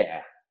doing that.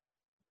 Yeah,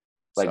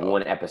 like So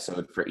one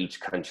episode for each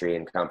country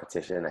and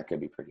competition. That could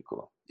be pretty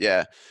cool.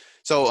 yeah.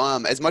 So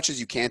as much as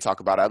you can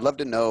talk about it, I'd love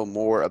to know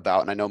more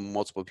about, and I know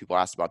multiple people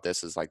asked about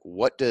this, is like,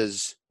 what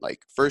does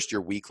like first your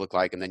week look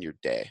like and then your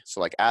day?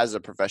 So like as a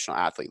professional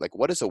athlete, like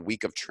what does a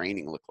week of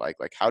training look like?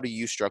 Like how do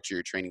you structure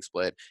your training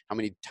split? How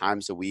many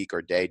times a week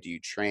or day do you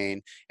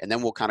train? And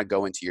then we'll kind of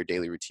go into your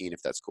daily routine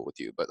if that's cool with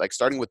you. But like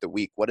starting with the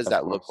week, what does Of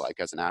that look course.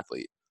 like as an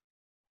athlete?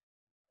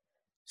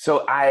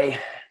 So I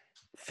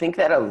think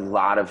that a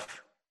lot of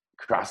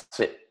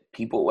CrossFit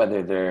people,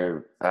 whether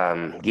they're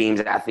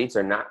games athletes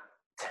or not,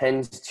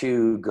 tends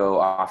to go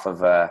off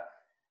of a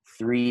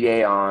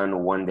 3-day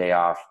on, 1 day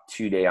off,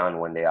 2-day on,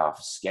 1 day off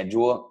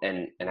schedule.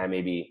 And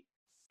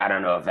I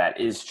don't know if that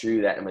is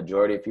true, that a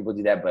majority of people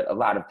do that, but a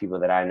lot of people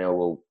that I know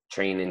will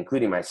train,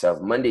 including myself,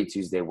 Monday,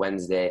 Tuesday,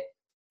 Wednesday,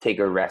 take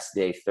a rest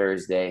day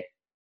Thursday,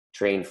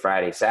 train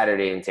Friday,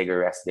 Saturday, and take a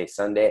rest day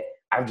Sunday.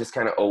 I've just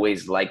kind of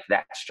always liked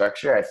that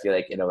structure. I feel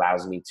like it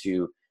allows me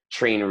to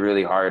train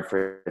really hard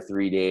for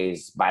 3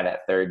 days. By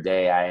that third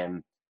day, I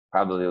am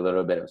probably a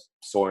little bit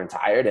sore and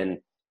tired, and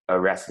a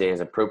rest day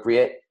is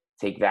appropriate.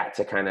 Take that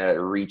to kind of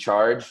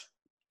recharge,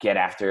 get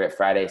after it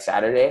Friday,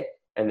 Saturday,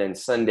 and then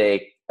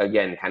Sunday,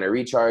 again, kind of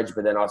recharge,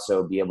 but then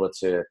also be able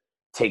to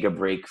take a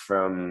break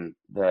from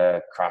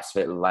the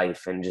CrossFit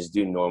life and just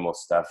do normal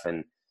stuff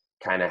and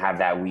kind of have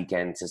that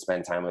weekend to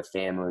spend time with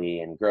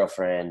family and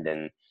girlfriend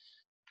and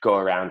go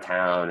around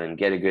town and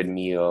get a good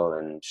meal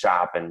and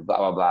shop and blah,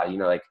 blah,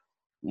 blah, like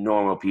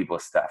normal people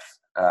stuff.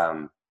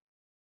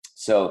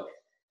 So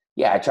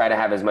yeah, I try to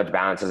have as much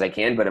balance as I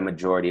can, but a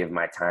majority of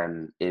my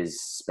time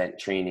is spent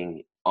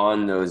training.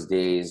 On those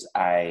days,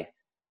 I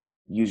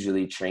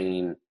usually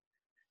train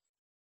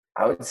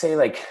I would say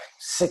like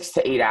 6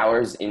 to 8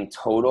 hours in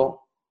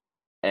total.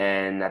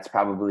 And that's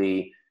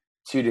probably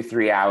 2 to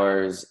 3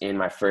 hours in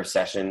my first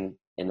session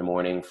in the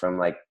morning from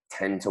like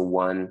 10 to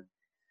 1,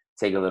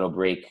 take a little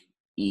break,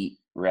 eat,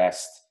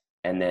 rest,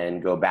 and then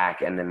go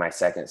back. And then my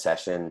second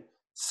session,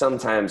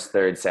 sometimes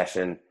third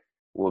session,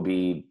 will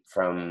be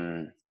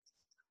from,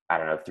 I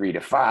don't know, 3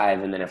 to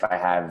 5. And then if I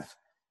have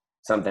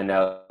something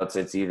else,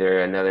 it's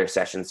either another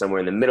session somewhere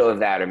in the middle of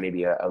that or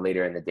maybe a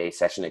later in the day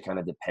session. It kind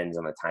of depends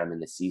on the time in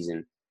the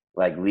season.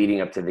 Like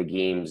leading up to the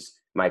games,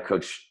 my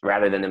coach,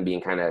 rather than them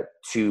being kind of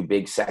two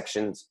big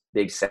sessions,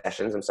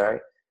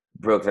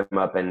 broke them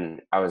up,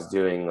 and I was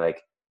doing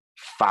like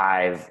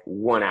 5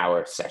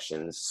 1-hour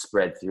sessions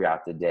spread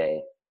throughout the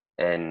day.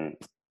 And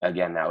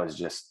again, that was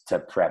just to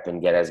prep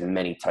and get as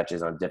many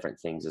touches on different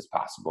things as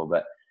possible.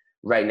 But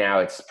right now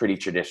it's pretty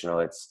traditional.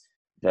 It's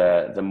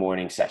the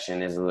morning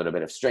session is a little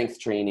bit of strength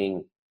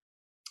training,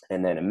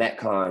 and then a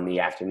Metcon. The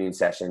afternoon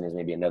session is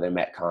maybe another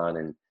Metcon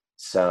and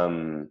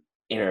some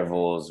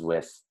intervals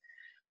with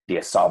the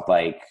assault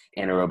bike,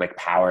 anaerobic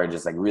power,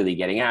 just like really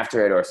getting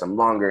after it, or some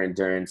longer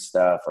endurance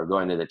stuff, or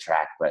going to the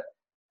track. But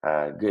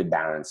good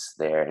balance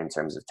there in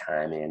terms of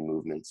time and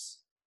movements.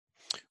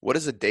 What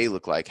does a day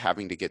look like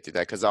having to get through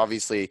that? Because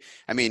obviously,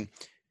 I mean,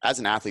 as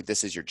an athlete,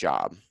 this is your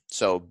job.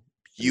 So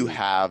you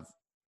have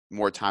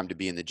more time to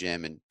be in the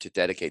gym and to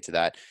dedicate to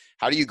that.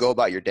 How do you go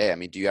about your day? I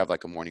mean, do you have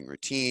like a morning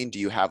routine? Do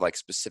you have like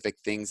specific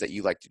things that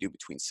you like to do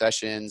between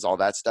sessions, all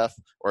that stuff?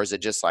 Or is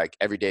it just like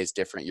every day is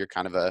different? You're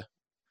kind of a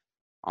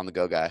on the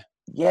go guy?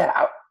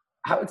 Yeah,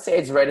 I would say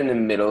it's right in the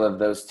middle of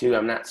those two.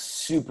 I'm not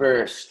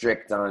super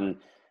strict on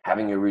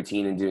having a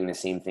routine and doing the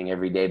same thing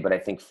every day, but I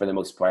think for the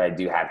most part, I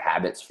do have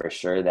habits for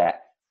sure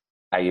that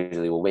I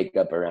usually will wake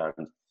up around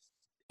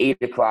 8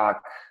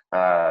 o'clock.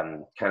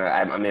 I'm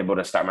able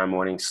to start my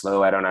morning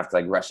slow. I don't have to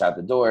like rush out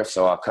the door.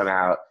 So I'll come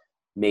out,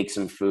 make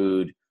some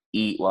food,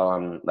 eat while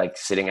I'm like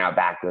sitting out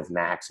back with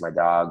Max, my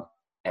dog,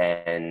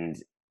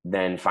 and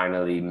then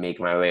finally make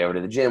my way over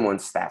to the gym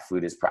once that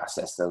food is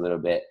processed a little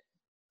bit.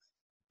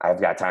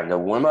 I've got time to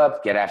warm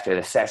up, get after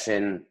the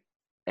session,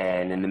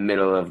 and in the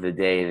middle of the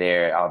day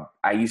there,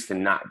 I used to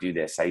not do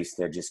this. I used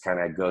to just kind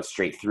of go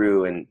straight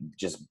through and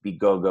just be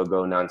go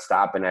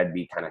nonstop, and I'd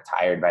be kind of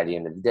tired by the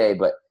end of the day.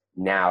 But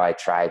now I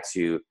try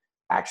to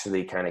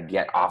actually kind of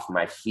get off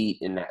my feet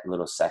in that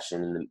little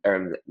session,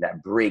 or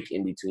that break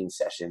in between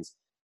sessions,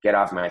 get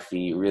off my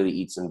feet, really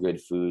eat some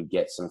good food,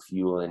 get some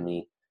fuel in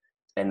me,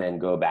 and then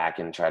go back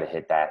and try to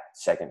hit that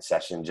second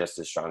session just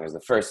as strong as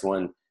the first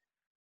one.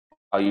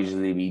 I'll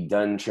usually be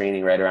done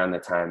training right around the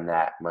time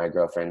that my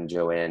girlfriend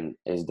Joanne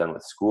is done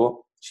with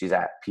school. She's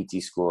at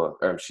PT school,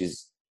 or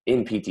she's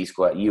in PT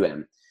school at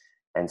UM.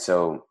 And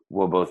so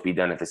we'll both be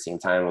done at the same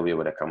time. We'll be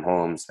able to come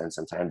home, spend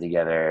some time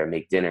together,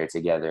 make dinner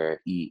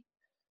together, eat,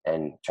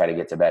 and try to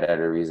get to bed at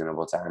a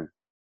reasonable time.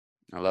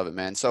 I love it,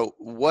 man. So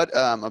what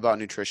about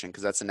nutrition?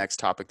 Because that's the next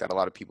topic that a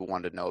lot of people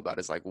wanted to know about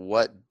is like,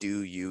 what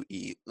do you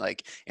eat?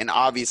 Like, and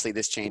obviously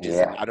this changes,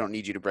 and I don't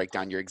need you to break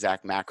down your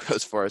exact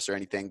macros for us or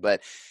anything,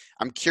 but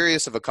I'm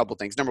curious of a couple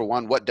things. Number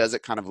one, what does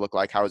it kind of look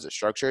like? How is it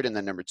structured? And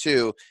then number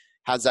two,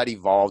 how's that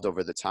evolved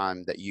over the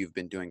time that you've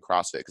been doing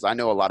CrossFit? Because I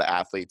know a lot of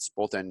athletes,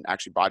 both in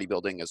actually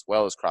bodybuilding as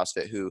well as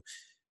CrossFit, who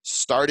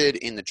started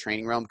in the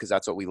training realm because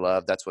that's what we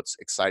love. That's what's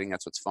exciting.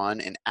 That's what's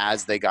fun. And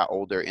as they got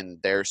older in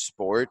their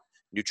sport,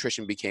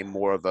 nutrition became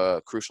more of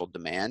a crucial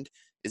demand.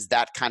 Is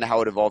that kind of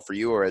how it evolved for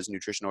you, or has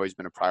nutrition always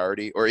been a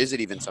priority, or is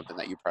it even something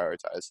that you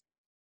prioritize?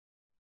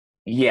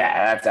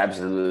 Yeah, that's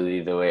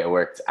absolutely the way it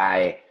worked.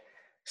 I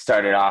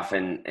started off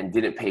and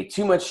didn't pay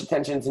too much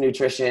attention to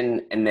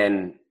nutrition, and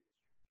then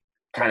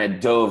kind of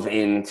dove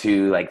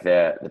into like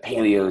the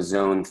paleo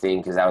zone thing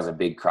because that was a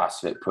big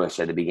CrossFit push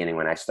at the beginning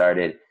when I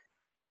started,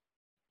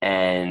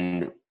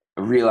 and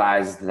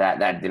realized that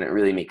that didn't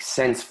really make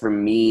sense for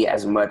me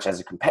as much as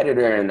a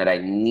competitor, and that I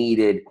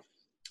needed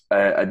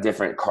a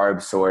different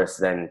carb source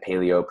than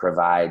paleo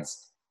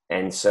provides.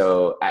 And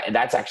so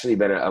that's actually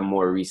been a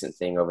more recent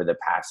thing over the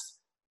past,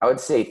 I would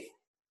say,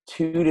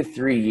 2 to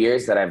 3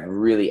 years that I've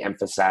really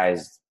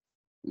emphasized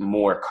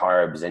more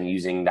carbs and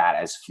using that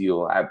as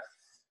fuel.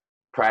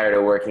 Prior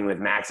to working with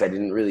Max, I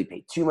didn't really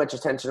pay too much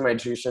attention to my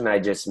nutrition. I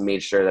just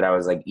made sure that I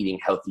was like eating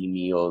healthy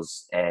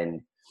meals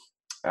and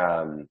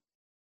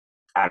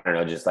I don't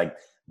know, just like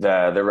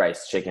the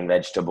rice, chicken,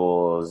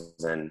 vegetables,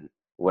 and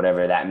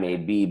whatever that may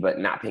be, but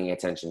not paying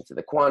attention to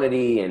the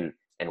quantity and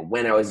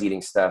when I was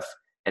eating stuff.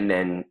 And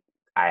then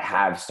I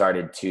have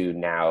started to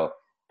now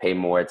pay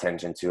more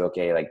attention to,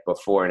 okay, like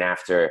before and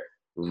after,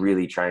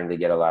 really trying to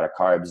get a lot of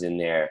carbs in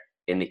there.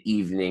 In the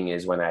evening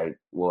is when I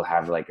will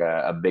have like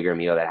a bigger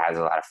meal that has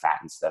a lot of fat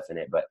and stuff in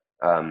it. But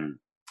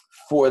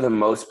for the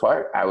most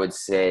part, I would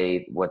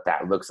say what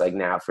that looks like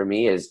now for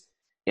me is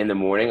in the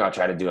morning, I'll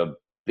try to do a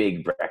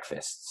big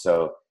breakfast.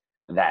 So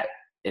that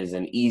is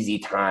an easy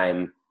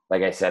time.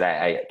 Like I said,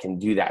 I can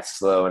do that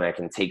slow and I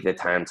can take the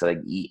time to like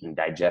eat and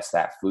digest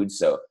that food.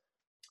 So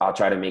I'll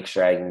try to make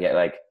sure I can get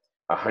like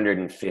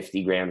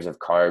 150 grams of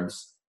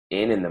carbs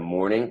in the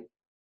morning,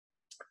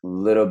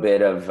 little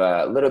bit of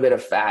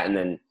fat, and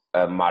then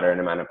a moderate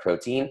amount of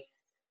protein.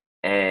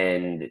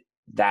 And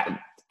that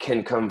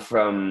can come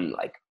from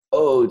like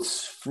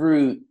oats,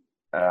 fruit,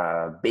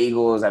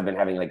 bagels. I've been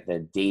having like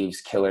the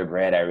Dave's Killer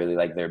Bread. I really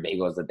like their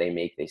bagels that they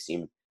make. They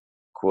seem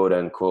quote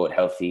unquote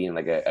healthy and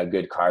like a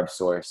good carb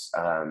source.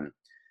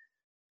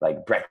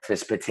 Like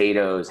breakfast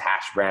potatoes,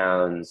 hash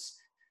browns,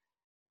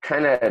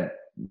 kind of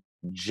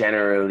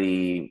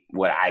generally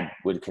what I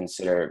would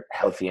consider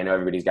healthy. I know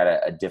everybody's got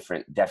a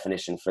different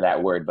definition for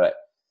that word, but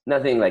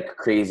nothing like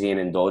crazy and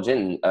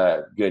indulgent.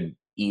 A good,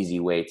 easy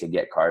way to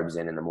get carbs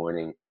in the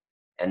morning.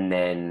 And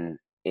then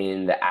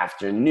in the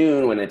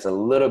afternoon, when it's a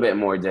little bit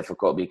more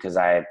difficult because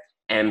I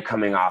am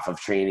coming off of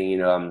training, you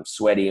know, I'm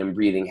sweaty, I'm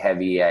breathing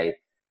heavy.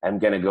 I'm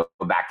going to go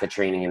back to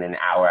training in an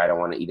hour. I don't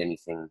want to eat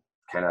anything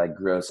kind of like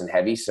gross and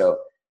heavy. So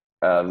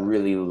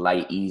really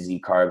light, easy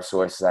carb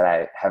source that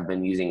I have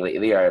been using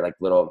lately are like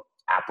little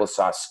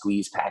applesauce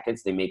squeeze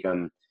packets. They make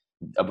them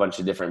a bunch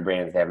of different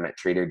brands. They have them at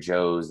Trader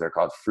Joe's. They're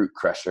called Fruit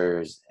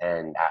Crushers,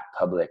 and at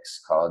Publix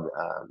called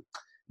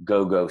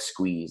Go-Go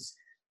Squeeze.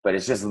 But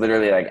it's just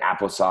literally like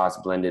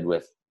applesauce blended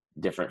with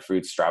different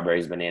fruits,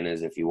 strawberries,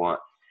 bananas if you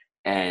want.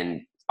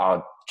 And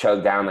I'll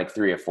chug down like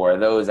 3 or 4 of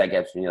those. That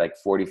gets me like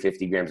 40,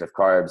 50 grams of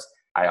carbs.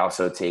 I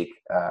also take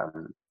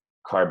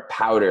carb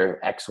powder.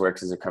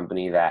 X-Works is a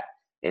company that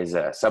is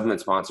a supplement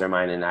sponsor of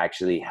mine, and I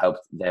actually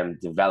helped them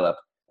develop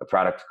a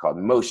product called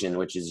Motion,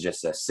 which is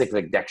just a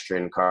cyclic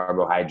dextrin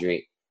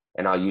carbohydrate.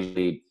 And I'll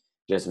usually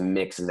just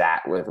mix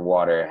that with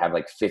water, have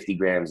like 50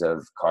 grams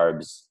of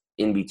carbs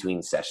in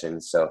between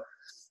sessions. So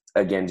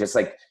again, just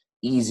like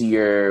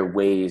easier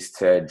ways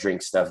to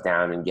drink stuff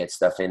down and get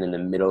stuff in the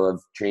middle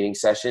of training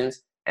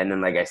sessions. And then,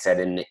 like I said,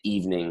 in the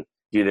evening,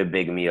 do the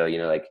big meal, you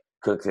know, like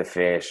cook the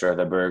fish or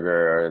the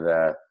burger or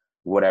the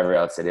whatever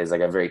else it is,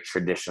 like a very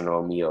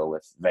traditional meal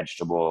with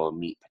vegetable,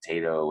 meat,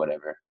 potato,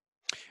 whatever.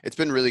 It's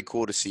been really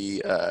cool to see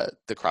the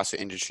CrossFit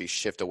industry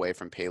shift away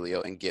from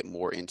paleo and get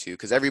more into,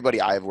 because everybody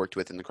I've worked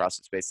with in the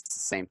CrossFit space, it's the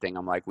same thing.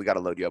 I'm like, we got to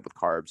load you up with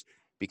carbs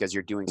because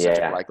you're doing such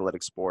a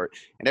glycolytic sport.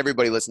 And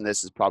everybody listening to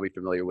this is probably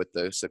familiar with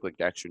the cyclic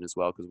dextrin as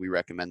well, because we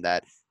recommend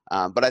that.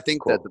 But I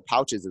think that the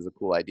pouches is a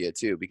cool idea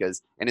too,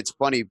 because, and it's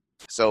funny.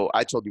 So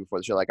I told you before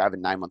the show, like I have a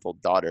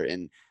 9-month-old daughter,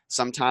 and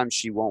sometimes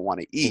she won't want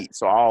to eat.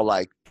 So I'll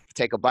like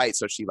take a bite.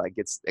 So she like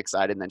gets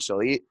excited and then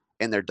she'll eat,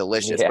 and they're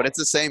delicious. But it's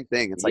the same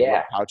thing. It's like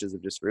little pouches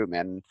of just fruit,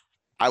 man.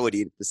 I would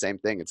eat the same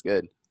thing. It's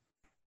good.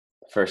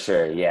 For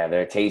sure. Yeah.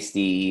 They're tasty,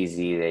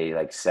 easy. They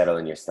like settle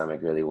in your stomach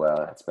really well.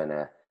 That's been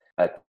a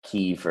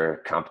key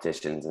for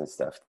competitions and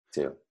stuff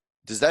too.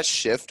 Does that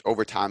shift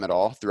over time at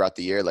all throughout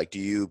the year? Like, do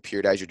you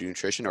periodize your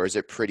nutrition, or is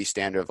it pretty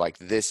standard of like,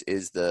 this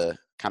is the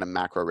kind of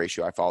macro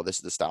ratio I follow, this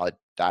is the style of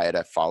diet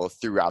I follow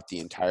throughout the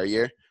entire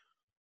year?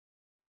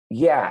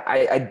 Yeah,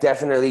 I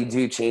definitely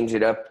do change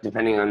it up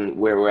depending on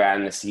where we're at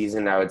in the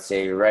season. I would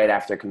say right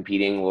after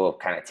competing, we'll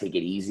kind of take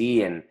it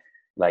easy and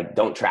like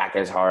don't track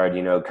as hard,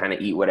 you know, kind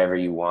of eat whatever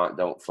you want.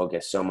 Don't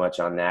focus so much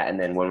on that. And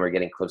then when we're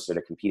getting closer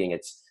to competing,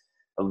 it's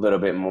a little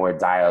bit more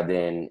dialed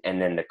in,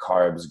 and then the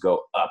carbs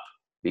go up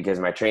because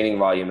my training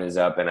volume is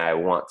up and I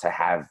want to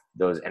have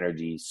those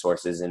energy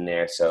sources in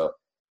there. So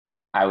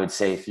I would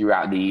say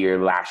throughout the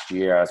year, last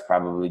year, I was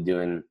probably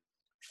doing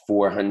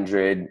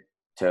 400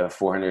 to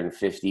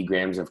 450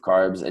 grams of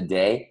carbs a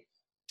day.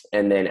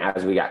 And then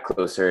as we got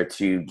closer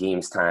to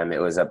games time,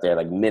 it was up there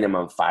like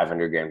minimum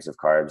 500 grams of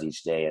carbs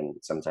each day, and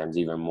sometimes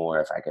even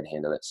more if I could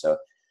handle it. So,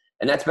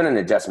 and that's been an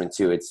adjustment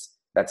too.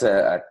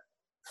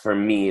 For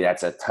me,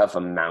 that's a tough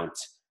amount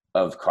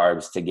of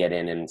carbs to get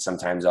in. And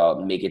sometimes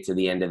I'll make it to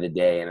the end of the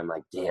day and I'm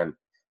like, damn,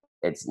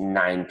 it's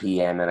 9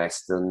 p.m. and I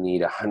still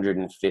need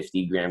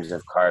 150 grams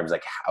of carbs.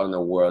 Like, how in the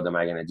world am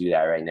I going to do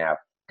that right now?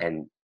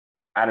 And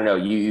I don't know,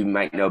 you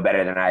might know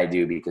better than I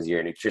do because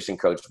you're a nutrition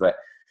coach, but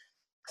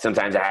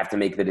sometimes I have to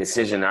make the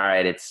decision. All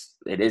right,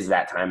 it is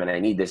that time and I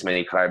need this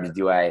many carbs.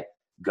 Do I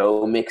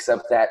go mix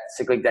up that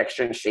cyclic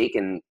dextrin shake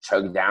and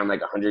chug down like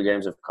 100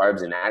 grams of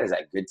carbs in that? Is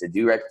that good to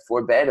do right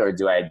before bed? Or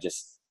do I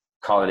just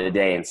call it a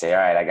day and say, all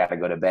right, I got to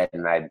go to bed,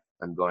 and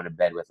I'm going to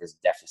bed with this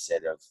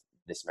deficit of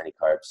this many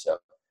carbs? So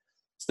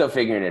still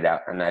figuring it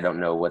out, and I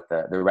don't know what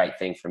the right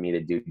thing for me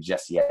to do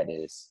just yet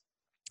is.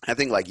 I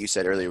think like you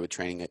said earlier with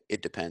training,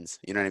 it depends.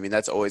 You know what I mean?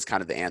 That's always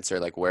kind of the answer.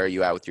 Like, where are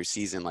you at with your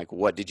season? Like,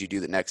 what did you do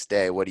the next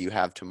day? What do you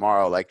have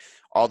tomorrow? Like,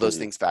 all those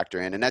things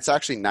factor in. And that's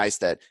actually nice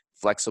that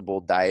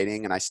flexible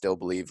dieting, and I still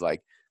believe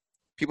like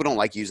people don't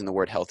like using the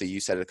word healthy. You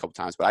said it a couple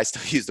times, but I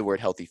still use the word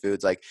healthy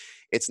foods. Like,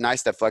 it's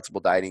nice that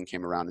flexible dieting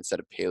came around instead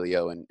of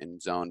paleo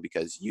and zone,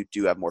 because you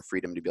do have more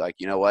freedom to be like,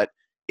 you know what?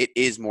 It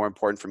is more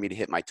important for me to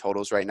hit my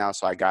totals right now.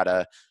 So I got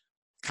to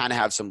kind of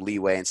have some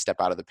leeway and step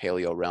out of the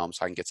paleo realm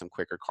so I can get some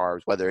quicker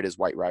carbs, whether it is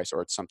white rice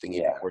or it's something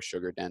even more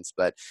sugar dense.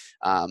 But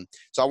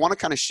so I want to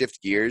kind of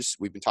shift gears.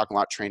 We've been talking a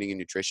lot training and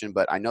nutrition,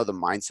 but I know the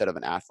mindset of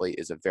an athlete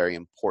is a very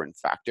important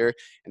factor.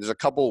 And there's a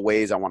couple of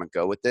ways I want to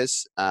go with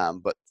this.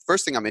 But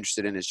first thing I'm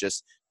interested in is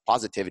just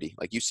positivity.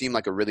 Like, you seem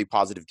like a really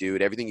positive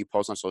dude. Everything you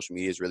post on social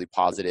media is really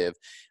positive.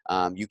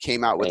 You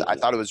came out with, Thank I you.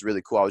 thought it was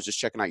really cool. I was just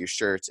checking out your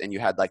shirts, and you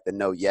had like the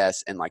no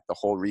yes, and like the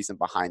whole reason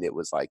behind it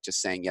was like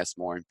just saying yes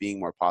more and being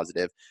more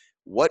positive.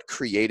 What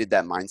created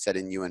that mindset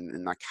in you,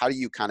 and like how do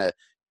you kind of,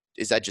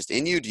 is that just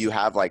in you? Do you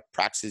have like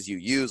practices you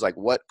use? Like,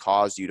 what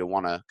caused you to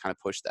want to kind of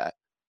push that?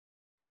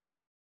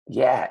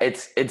 Yeah,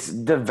 it's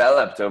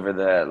developed over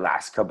the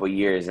last couple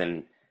years,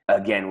 and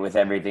again, with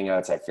everything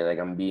else, I feel like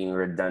I'm being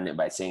redundant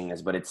by saying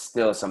this, but it's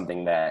still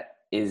something that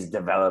is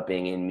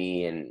developing in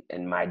me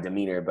and my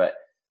demeanor. But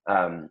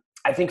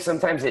I think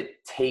sometimes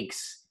it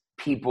takes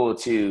people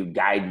to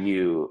guide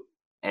you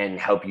and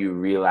help you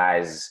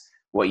realize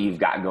what you've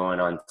got going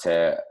on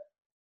to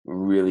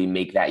really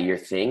make that your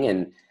thing.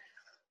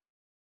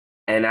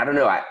 And I don't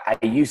know, I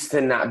used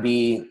to not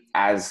be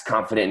as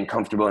confident and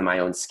comfortable in my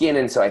own skin.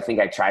 And so I think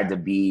I tried to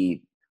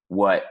be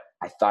what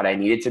I thought I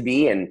needed to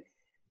be. And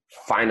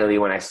finally,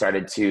 when I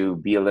started to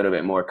be a little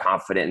bit more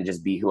confident and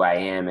just be who I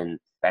am, and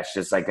that's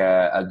just like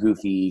a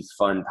goofy,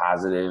 fun,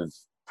 positive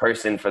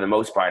person for the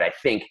most part, I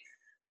think.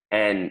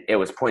 And it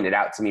was pointed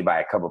out to me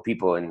by a couple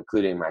people,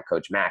 including my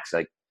coach, Max,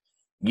 like,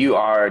 you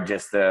are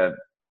just a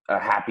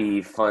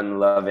happy, fun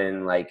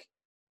loving, like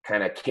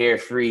kind of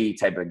carefree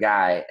type of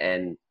guy.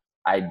 And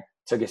I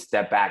took a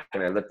step back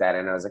and I looked at it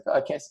and I was like,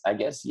 oh, I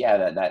guess,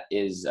 yeah, that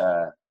is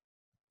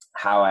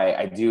how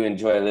I do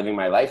enjoy living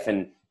my life.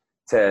 And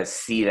to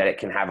see that it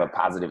can have a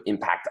positive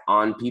impact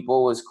on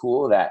people was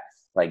cool. That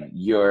like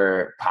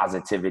your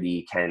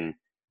positivity can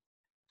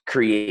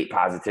create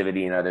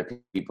positivity in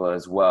other people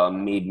as well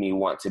made me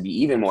want to be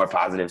even more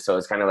positive. So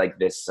it's kind of like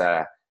this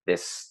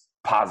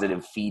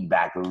positive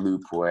feedback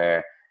loop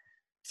where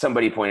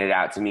somebody pointed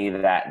out to me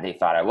that they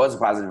thought I was a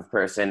positive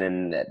person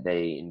and that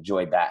they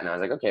enjoyed that. And I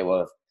was like, okay,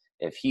 well,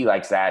 if he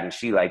likes that and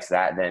she likes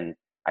that, then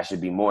I should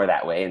be more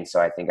that way. And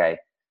so I think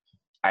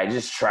I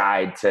just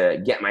tried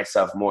to get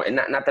myself more, and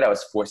not that I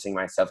was forcing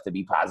myself to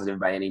be positive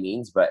by any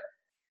means, but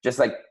just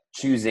like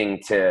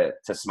choosing to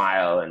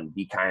smile and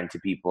be kind to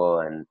people.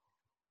 And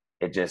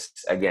it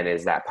just, again,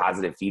 is that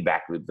positive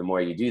feedback loop. The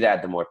more you do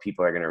that, the more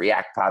people are going to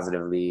react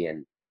positively,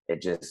 and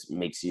it just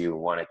makes you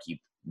want to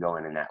keep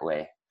going in that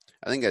way.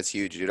 I think that's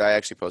huge, dude. I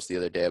actually posted the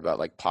other day about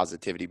like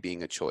positivity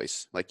being a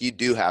choice. Like, you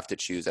do have to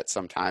choose at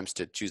some times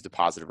to choose the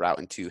positive route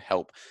and to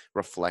help For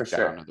reflect that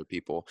on sure. other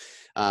people.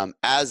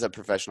 As a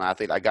professional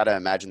athlete, I got to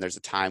imagine there's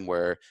a time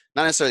where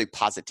not necessarily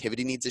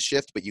positivity needs a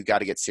shift, but you got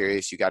to get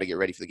serious. You got to get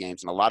ready for the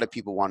games. And a lot of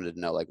people wanted to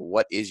know, like,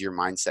 what is your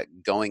mindset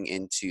going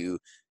into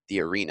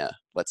the arena?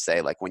 Let's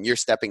say, like, when you're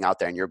stepping out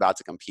there and you're about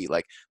to compete,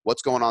 like,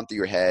 what's going on through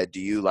your head? Do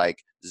you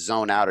like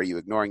zone out? Are you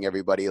ignoring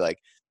everybody? Like,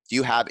 do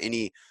you have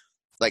any,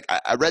 like,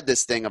 I read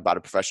this thing about a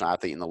professional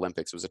athlete in the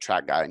Olympics. It was a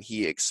track guy, and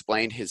he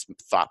explained his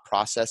thought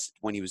process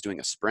when he was doing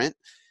a sprint.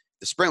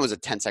 The sprint was a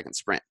 10-second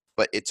sprint,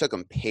 but it took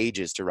him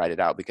pages to write it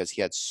out because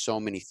he had so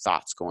many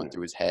thoughts going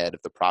through his head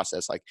of the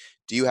process. Like,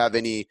 do you have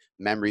any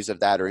memories of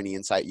that or any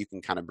insight you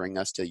can kind of bring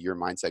us to your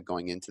mindset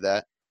going into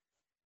that?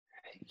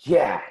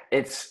 Yeah,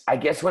 I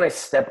guess when I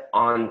step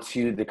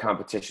onto the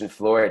competition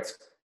floor, it's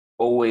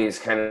always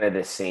kind of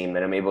the same,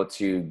 that I'm able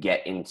to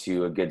get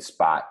into a good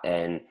spot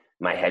and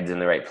my head's in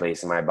the right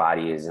place and my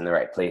body is in the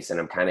right place. And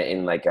I'm kind of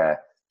in like a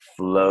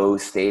flow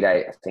state,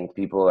 I think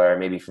people are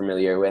maybe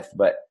familiar with.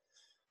 But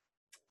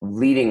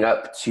leading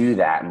up to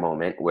that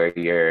moment where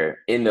you're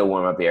in the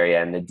warm up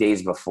area and the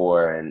days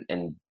before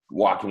and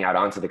walking out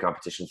onto the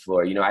competition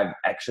floor, I've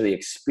actually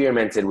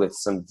experimented with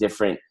some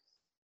different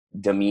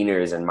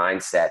demeanors and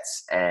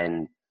mindsets.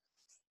 And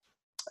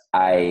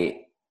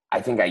I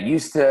I think I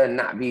used to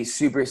not be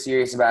super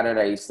serious about it.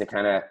 I used to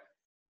kind of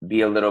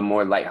be a little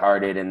more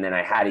lighthearted. And then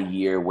I had a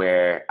year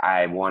where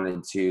I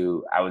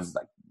was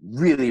like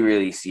really,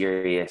 really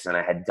serious. And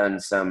I had done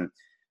some,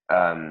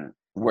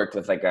 worked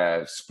with like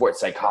a sports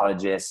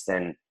psychologist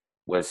and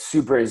was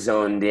super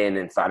zoned in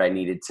and thought I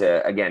needed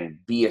to, again,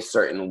 be a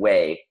certain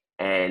way.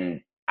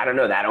 And I don't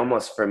know, that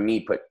almost for me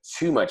put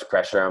too much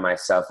pressure on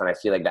myself. And I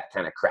feel like that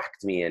kind of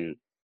cracked me and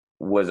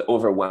was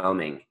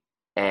overwhelming.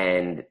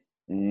 And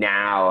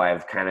now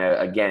I've kind of,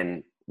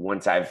 again,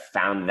 once I've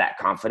found that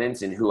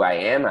confidence in who I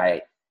am,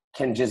 I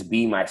can just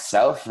be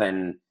myself.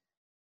 And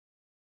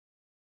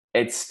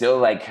it's still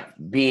like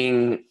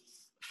being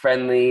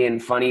friendly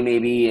and funny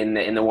maybe in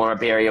the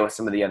warm-up area with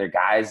some of the other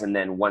guys. And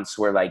then once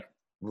we're like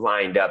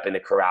lined up in the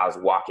corrals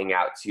walking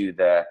out to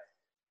the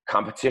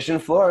competition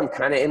floor, I'm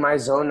kind of in my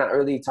zone, not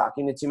really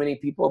talking to too many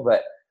people,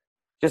 but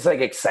just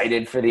like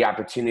excited for the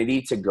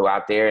opportunity to go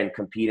out there and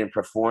compete and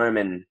perform,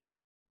 and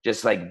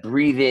just like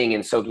breathing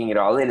and soaking it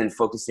all in and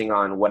focusing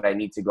on what I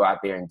need to go out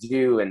there and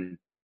do, and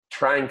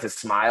trying to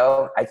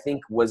smile, I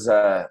think was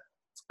a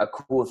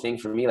cool thing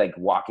for me, like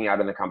walking out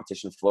on the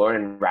competition floor,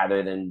 and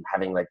rather than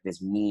having like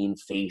this mean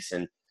face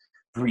and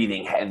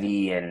breathing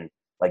heavy and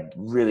like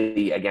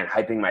really, again,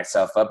 hyping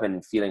myself up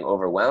and feeling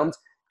overwhelmed,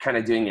 kind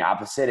of doing the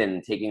opposite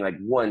and taking like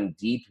one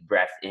deep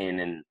breath in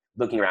and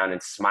looking around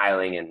and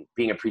smiling and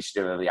being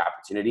appreciative of the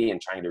opportunity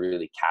and trying to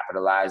really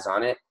capitalize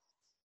on it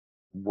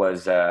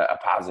was a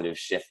positive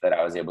shift that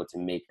I was able to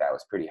make that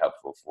was pretty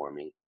helpful for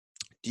me.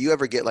 do you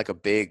ever get like a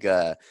big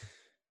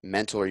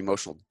mental or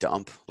emotional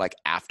dump like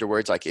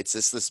afterwards? Like it's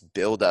just this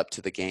build up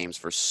to the games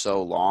for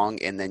so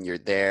long, and then you're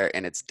there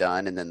and it's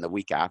done, and then the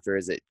week after,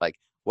 is it like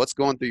what's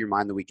going through your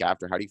mind the week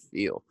after? How do you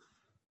feel?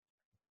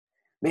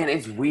 Man,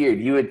 it's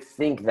weird. You would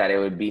think that it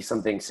would be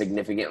something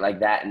significant like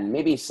that, and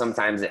maybe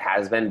sometimes it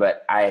has been,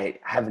 but I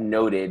have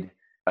noted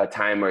a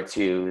time or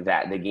two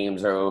that the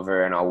games are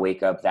over and I'll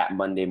wake up that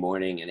Monday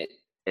morning and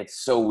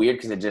it's so weird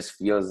because it just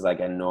feels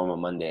like a normal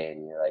Monday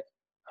and you're like,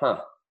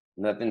 huh,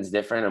 nothing's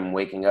different. I'm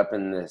waking up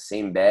in the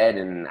same bed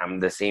and I'm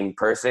the same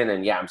person,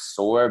 and yeah, I'm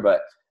sore,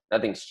 but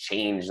nothing's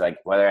changed. Like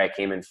whether I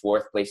came in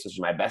fourth place, which was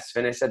my best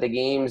finish at the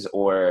games,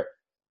 or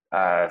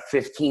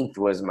 15th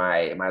was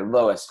my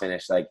lowest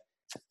finish. Like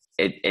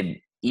it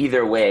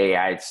either way,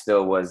 I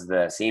still was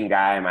the same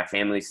guy. My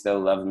family still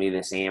loved me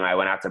the same. I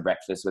went out to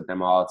breakfast with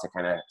them all to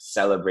kind of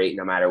celebrate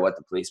no matter what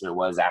the placement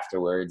was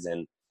afterwards.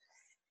 And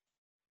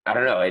I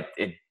don't know,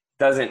 it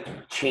doesn't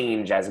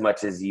change as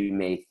much as you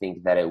may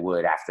think that it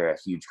would after a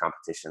huge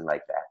competition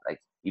like that. Like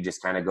you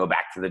just kind of go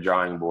back to the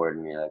drawing board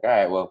and you're like, all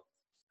right, well,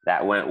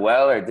 that went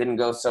well or it didn't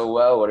go so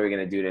well. What are we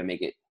going to do to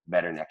make it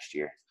better next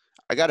year?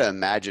 I got to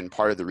imagine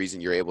part of the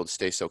reason you're able to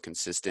stay so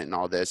consistent in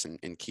all this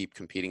and keep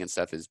competing and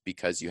stuff is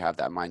because you have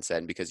that mindset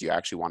and because you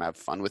actually want to have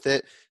fun with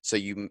it. So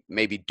you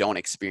maybe don't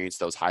experience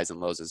those highs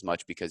and lows as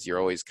much because you're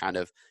always kind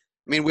of,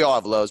 I mean, we all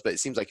have lows, but it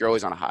seems like you're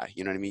always on a high.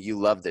 You know what I mean? You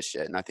love this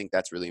shit. And I think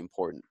that's really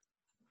important.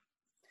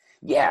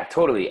 Yeah,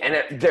 totally.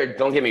 And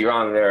don't get me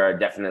wrong, there are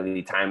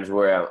definitely times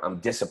where I'm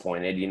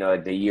disappointed. You know,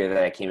 like the year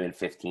that I came in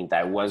 15th,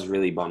 I was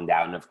really bummed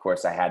out. And of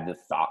course, I had the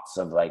thoughts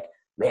of like,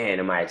 man,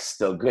 am I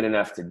still good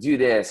enough to do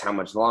this? How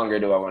much longer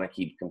do I want to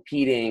keep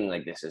competing?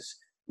 Like, this is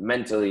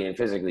mentally and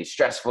physically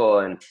stressful.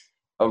 And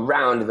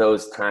around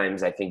those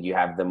times, I think you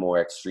have the more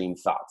extreme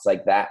thoughts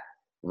like that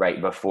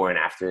right before and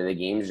after the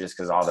games, just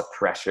because all the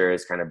pressure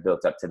is kind of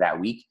built up to that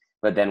week.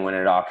 But then when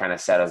it all kind of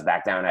settles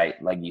back down,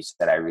 like you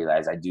said, I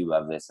realize I do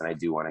love this and I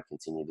do want to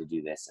continue to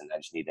do this. And I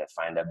just need to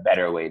find a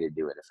better way to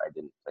do it if I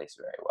didn't place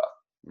very well.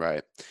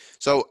 Right.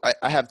 So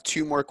I have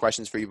two more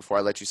questions for you before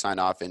I let you sign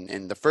off.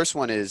 And the first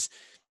one is,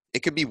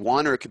 it could be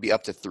one or it could be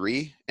up to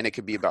three, and it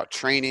could be about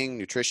training,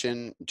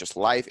 nutrition, just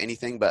life,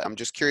 anything. But I'm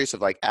just curious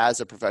of like, as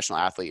a professional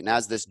athlete and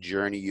as this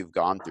journey you've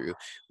gone through,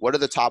 what are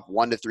the top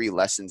 1 to 3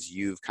 lessons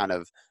you've kind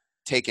of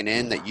taken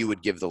in that you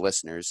would give the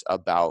listeners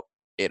about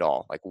it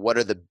all? Like, what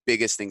are the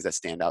biggest things that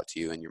stand out to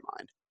you in your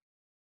mind?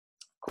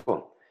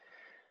 Cool.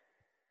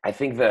 I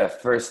think the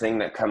first thing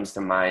that comes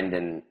to mind,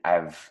 and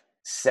I've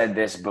said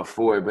this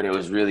before, but it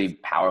was really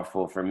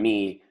powerful for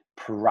me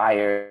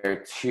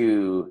prior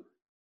to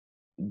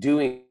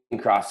doing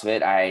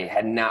CrossFit. I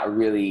had not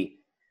really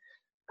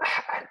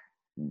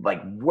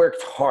like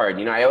worked hard.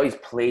 You know, I always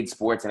played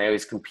sports and I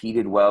always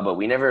competed well, but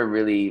we never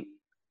really,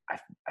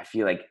 I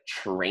feel like,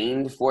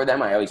 trained for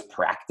them. I always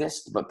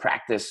practiced, but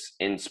practice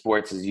in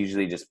sports is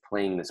usually just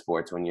playing the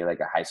sports when you're like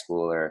a high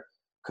school or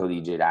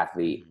collegiate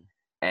athlete.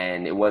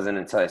 And it wasn't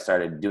until I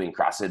started doing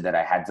CrossFit that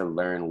I had to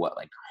learn what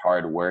like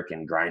hard work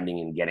and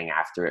grinding and getting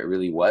after it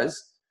really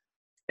was.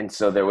 And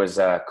so there was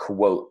a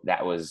quote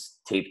that was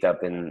taped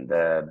up in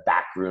the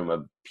back room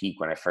of Peak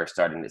when I first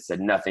started, and it said,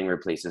 "Nothing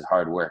replaces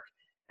hard work."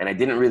 And I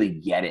didn't really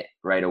get it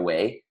right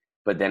away.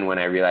 But then when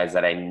I realized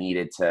that I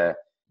needed to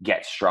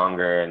get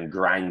stronger and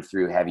grind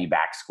through heavy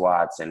back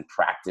squats and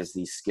practice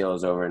these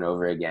skills over and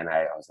over again,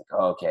 I was like,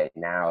 oh, okay,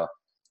 now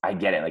I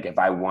get it. Like if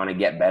I want to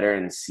get better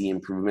and see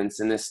improvements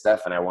in this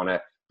stuff, and I want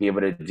to be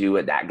able to do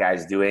what that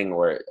guy's doing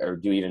or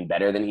do even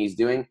better than he's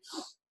doing,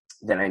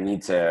 then I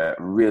need to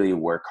really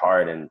work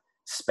hard and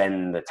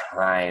spend the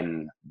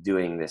time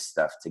doing this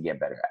stuff to get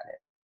better at it.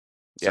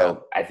 Yeah.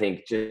 So I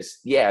think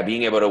just,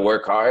 being able to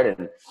work hard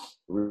and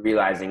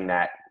realizing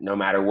that no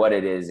matter what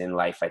it is in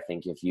life, I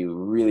think if you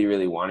really,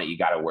 really want it, you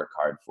got to work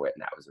hard for it.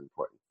 And that was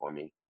important for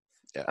me.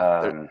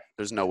 Yeah.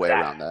 There's no way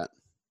around that.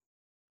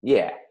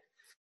 Yeah.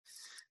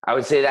 I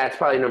would say that's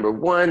probably number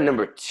one.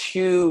 Number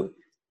two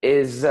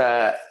is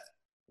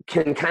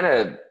can kind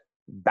of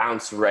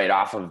bounce right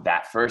off of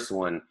that first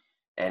one.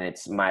 And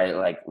it's my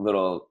like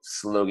little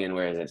slogan,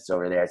 where it's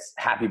over there. It's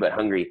happy but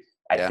hungry.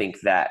 I think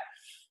that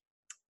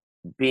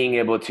being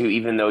able to,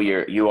 even though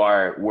you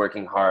are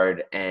working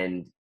hard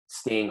and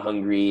staying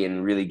hungry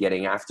and really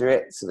getting after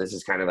it. So this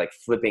is kind of like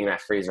flipping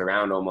that phrase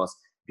around, almost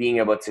being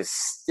able to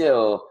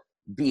still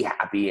be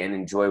happy and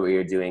enjoy what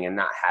you're doing and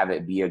not have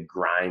it be a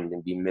grind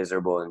and be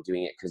miserable and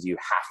doing it because you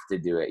have to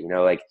do it. You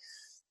know, like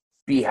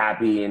be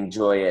happy,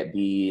 enjoy it,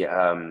 be,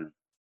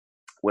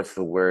 what's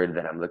the word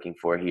that I'm looking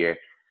for here?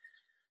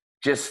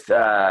 Just,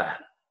 I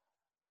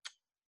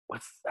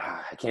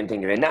can't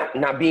think of it.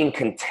 Not being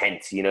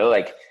content, you know,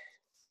 like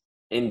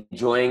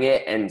enjoying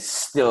it and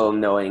still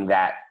knowing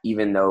that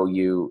even though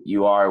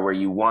you are where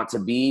you want to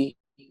be,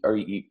 or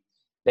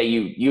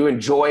you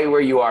enjoy where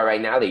you are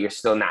right now, that you're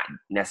still not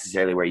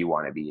necessarily where you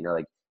want to be, you know,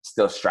 like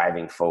still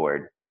striving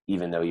forward,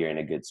 even though you're in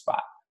a good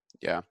spot.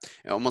 Yeah.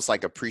 Almost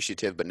like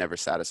appreciative, but never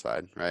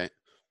satisfied. Right.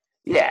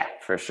 Yeah,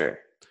 for sure.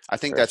 I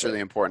think for that's really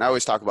sure. important. I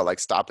always talk about like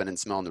stopping and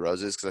smelling the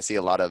roses because I see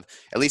a lot of,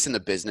 at least in the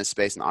business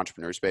space and the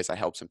entrepreneur space, I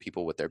help some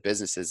people with their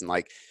businesses and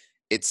like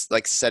it's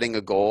like setting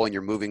a goal and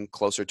you're moving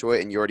closer to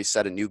it and you already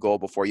set a new goal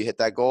before you hit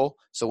that goal.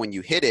 So when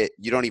you hit it,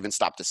 you don't even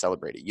stop to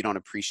celebrate it. You don't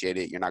appreciate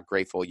it. You're not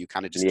grateful. You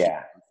kind of just keep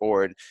Yeah, moving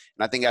forward.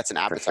 And I think that's an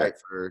for appetite sure.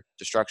 for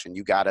destruction.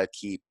 You got to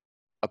keep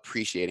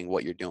appreciating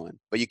what you're doing,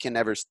 but you can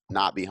never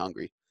not be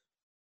hungry.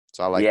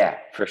 So I like that. Yeah,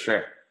 for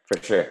sure.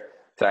 For sure.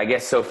 So I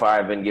guess so far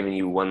I've been giving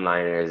you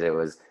one-liners. It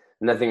was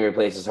nothing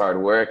replaces hard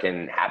work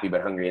and happy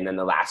but hungry. And then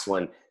the last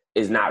one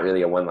is not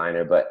really a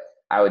one-liner, but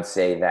I would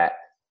say that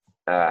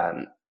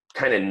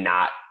kind of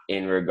not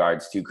in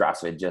regards to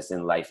CrossFit, just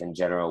in life in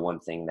general. One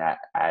thing that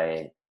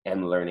I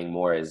am learning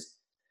more is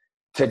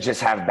to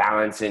just have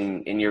balance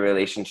in your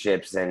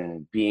relationships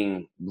and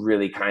being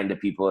really kind to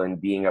people and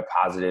being a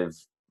positive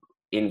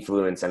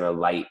influence and a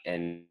light.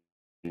 And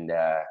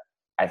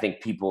I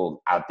think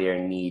people out there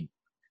need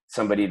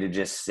somebody to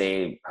just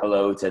say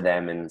hello to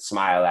them and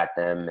smile at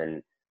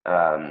them.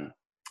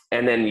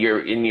 And then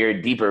you're in your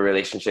deeper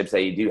relationships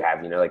that you do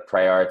have, like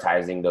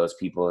prioritizing those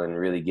people and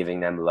really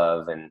giving them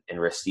love and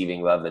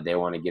receiving love that they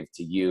want to give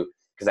to you.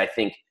 Because I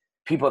think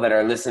people that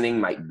are listening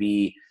might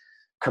be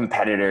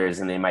competitors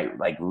and they might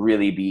like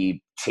really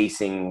be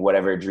chasing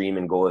whatever dream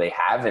and goal they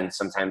have. And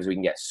sometimes we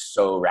can get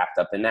so wrapped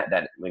up in that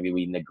maybe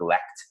we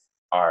neglect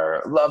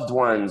our loved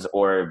ones,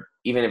 or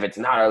even if it's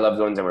not our loved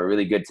ones and we're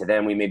really good to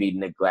them, we maybe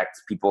neglect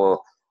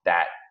people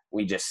that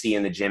we just see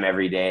in the gym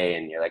every day.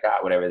 And you're like,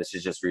 whatever, this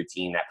is just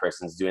routine. That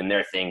person's doing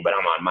their thing, but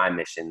I'm on my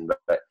mission.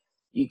 But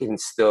you can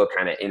still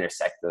kind of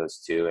intersect those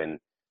two and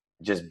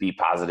just be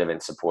positive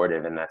and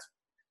supportive. And that's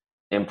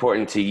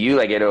important to you.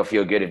 Like it'll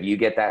feel good if you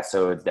get that.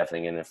 So it's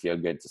definitely going to feel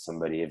good to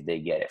somebody if they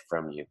get it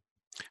from you.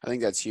 I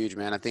think that's huge,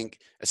 man. I think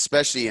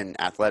especially in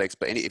athletics,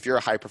 but if you're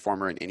a high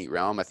performer in any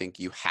realm, I think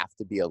you have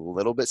to be a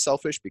little bit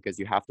selfish because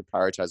you have to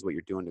prioritize what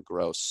you're doing to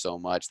grow so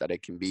much that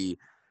it can be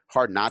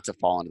hard not to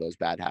fall into those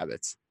bad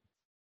habits.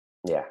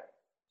 Yeah,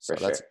 So for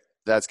sure.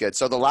 that's good.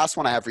 So the last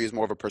one I have for you is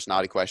more of a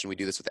personality question. We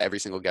do this with every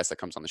single guest that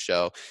comes on the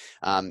show.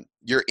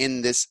 You're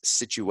in this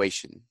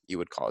situation, you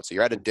would call it. So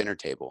you're at a dinner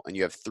table and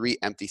you have 3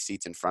 empty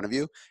seats in front of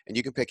you, and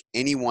you can pick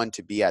anyone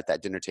to be at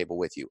that dinner table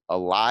with you,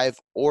 alive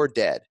or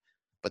dead,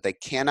 but they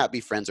cannot be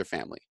friends or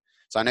family.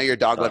 So I know you're a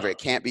dog lover. Oh. It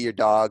can't be your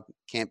dog,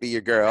 can't be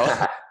your girl.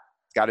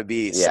 It's got to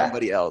be Yeah.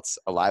 somebody else,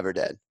 alive or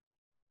dead.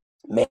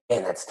 Man,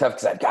 that's tough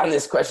because I've gotten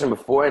this question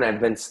before and I've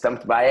been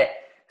stumped by it.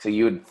 So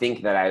you would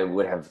think that I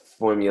would have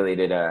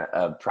formulated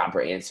a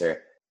proper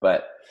answer.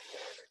 But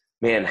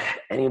man,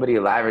 anybody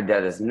alive or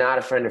dead is not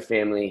a friend or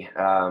family.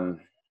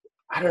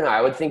 I don't know.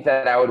 I would think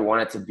that I would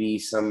want it to be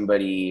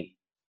somebody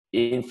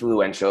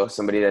influential,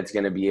 somebody that's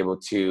going to be able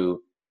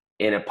to,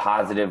 in a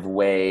positive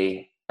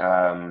way,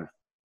 kind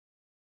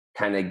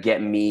of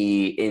get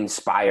me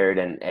inspired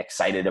and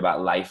excited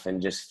about life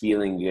and just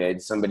feeling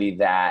good. Somebody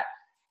that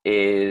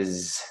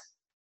is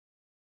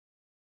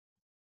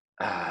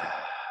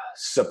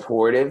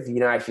supportive.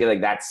 I feel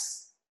like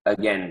that's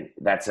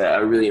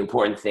a really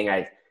important thing.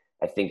 I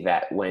think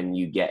that when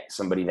you get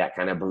somebody that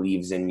kind of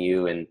believes in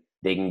you and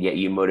they can get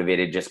you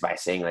motivated just by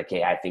saying like,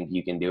 hey, I think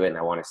you can do it and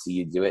I want to see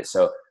you do it.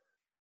 So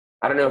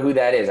I don't know who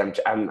that is.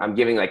 I'm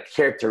giving like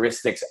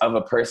characteristics of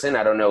a person.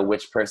 I don't know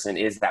which person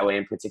is that way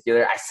in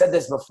particular. I said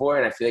this before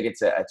and I feel like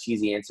it's a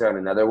cheesy answer on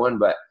another one,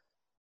 but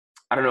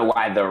I don't know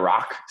why The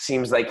Rock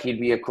seems like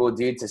he'd be a cool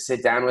dude to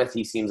sit down with.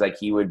 He seems like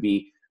he would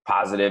be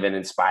positive and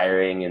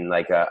inspiring and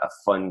like a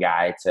fun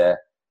guy to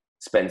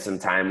spend some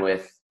time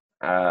with.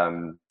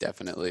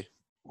 Definitely.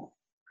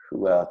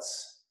 Who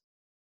else?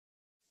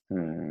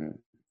 Can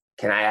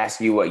I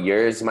ask you what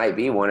yours might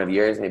be? One of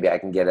yours? Maybe I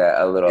can get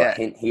a little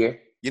hint here.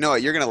 You know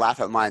what? You're going to laugh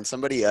at mine.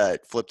 Somebody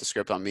flipped the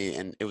script on me,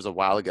 and it was a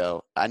while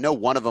ago. I know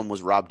one of them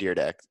was Rob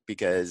Dyrdek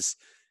because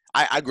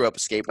I grew up a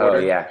skateboarder, Oh,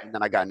 yeah. and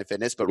then I got into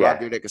fitness. But Rob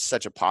Yeah. Dyrdek is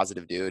such a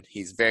positive dude.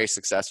 He's very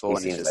successful,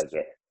 He and seems like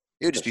it.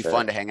 it would just For be sure.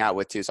 fun to hang out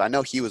with, too. So I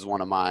know he was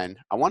one of mine.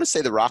 I want to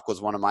say The Rock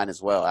was one of mine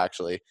as well,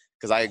 actually,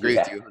 because I agree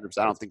with Yeah. you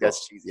 100%. I don't think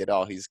that's cheesy at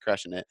all. He's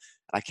crushing it.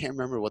 And I can't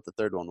remember what the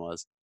third one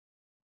was.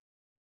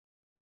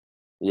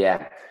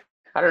 Yeah.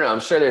 I don't know. I'm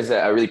sure there's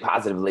a really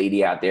positive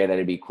lady out there that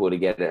it'd be cool to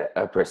get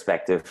a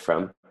perspective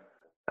from.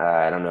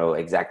 I don't know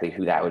exactly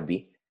who that would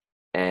be.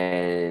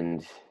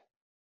 And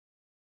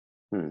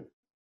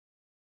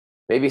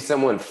maybe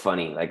someone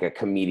funny, like a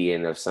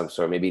comedian of some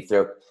sort. Maybe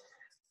throw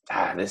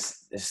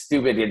this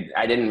stupid.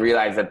 I didn't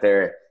realize that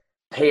they're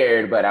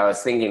paired, but I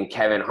was thinking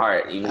Kevin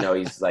Hart, even though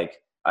he's like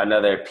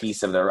another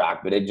piece of The Rock.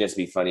 But it'd just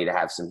be funny to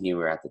have some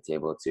humor at the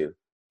table too.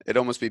 It'd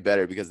almost be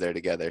better because they're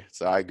together.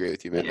 So I agree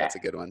with you, man. Yeah, That's a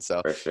good one.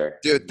 So, for sure.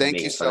 dude, thank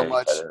you Making fun so of each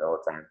much. other the whole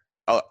time.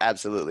 Oh,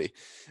 absolutely.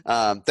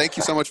 Thank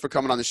you so much for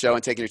coming on the show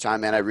and taking your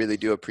time, man. I really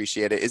do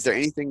appreciate it. Is there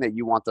anything that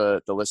you want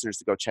the listeners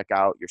to go check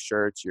out, your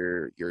shirts,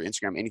 your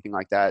Instagram, anything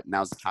like that?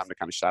 Now's the time to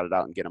kind of shout it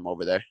out and get them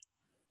over there.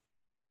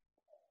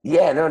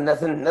 Yeah, no,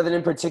 nothing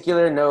in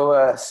particular,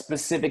 no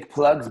specific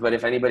plugs, but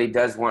if anybody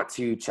does want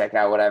to check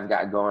out what I've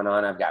got going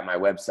on, I've got my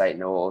website,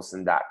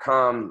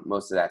 noaholson.com.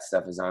 Most of that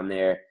stuff is on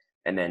there.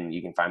 And then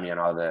you can find me on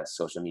all the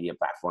social media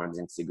platforms.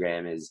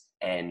 Instagram is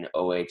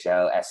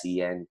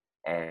NOHLSEN,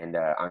 and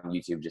on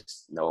YouTube,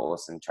 just Noah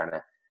Olson, trying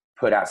to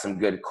put out some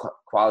good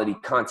quality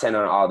content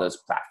on all those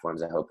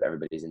platforms. I hope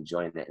everybody's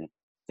enjoying it. And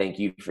thank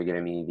you for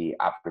giving me the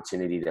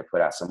opportunity to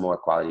put out some more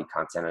quality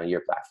content on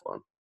your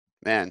platform.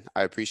 Man,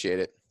 I appreciate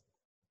it.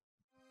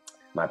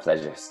 My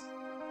pleasure.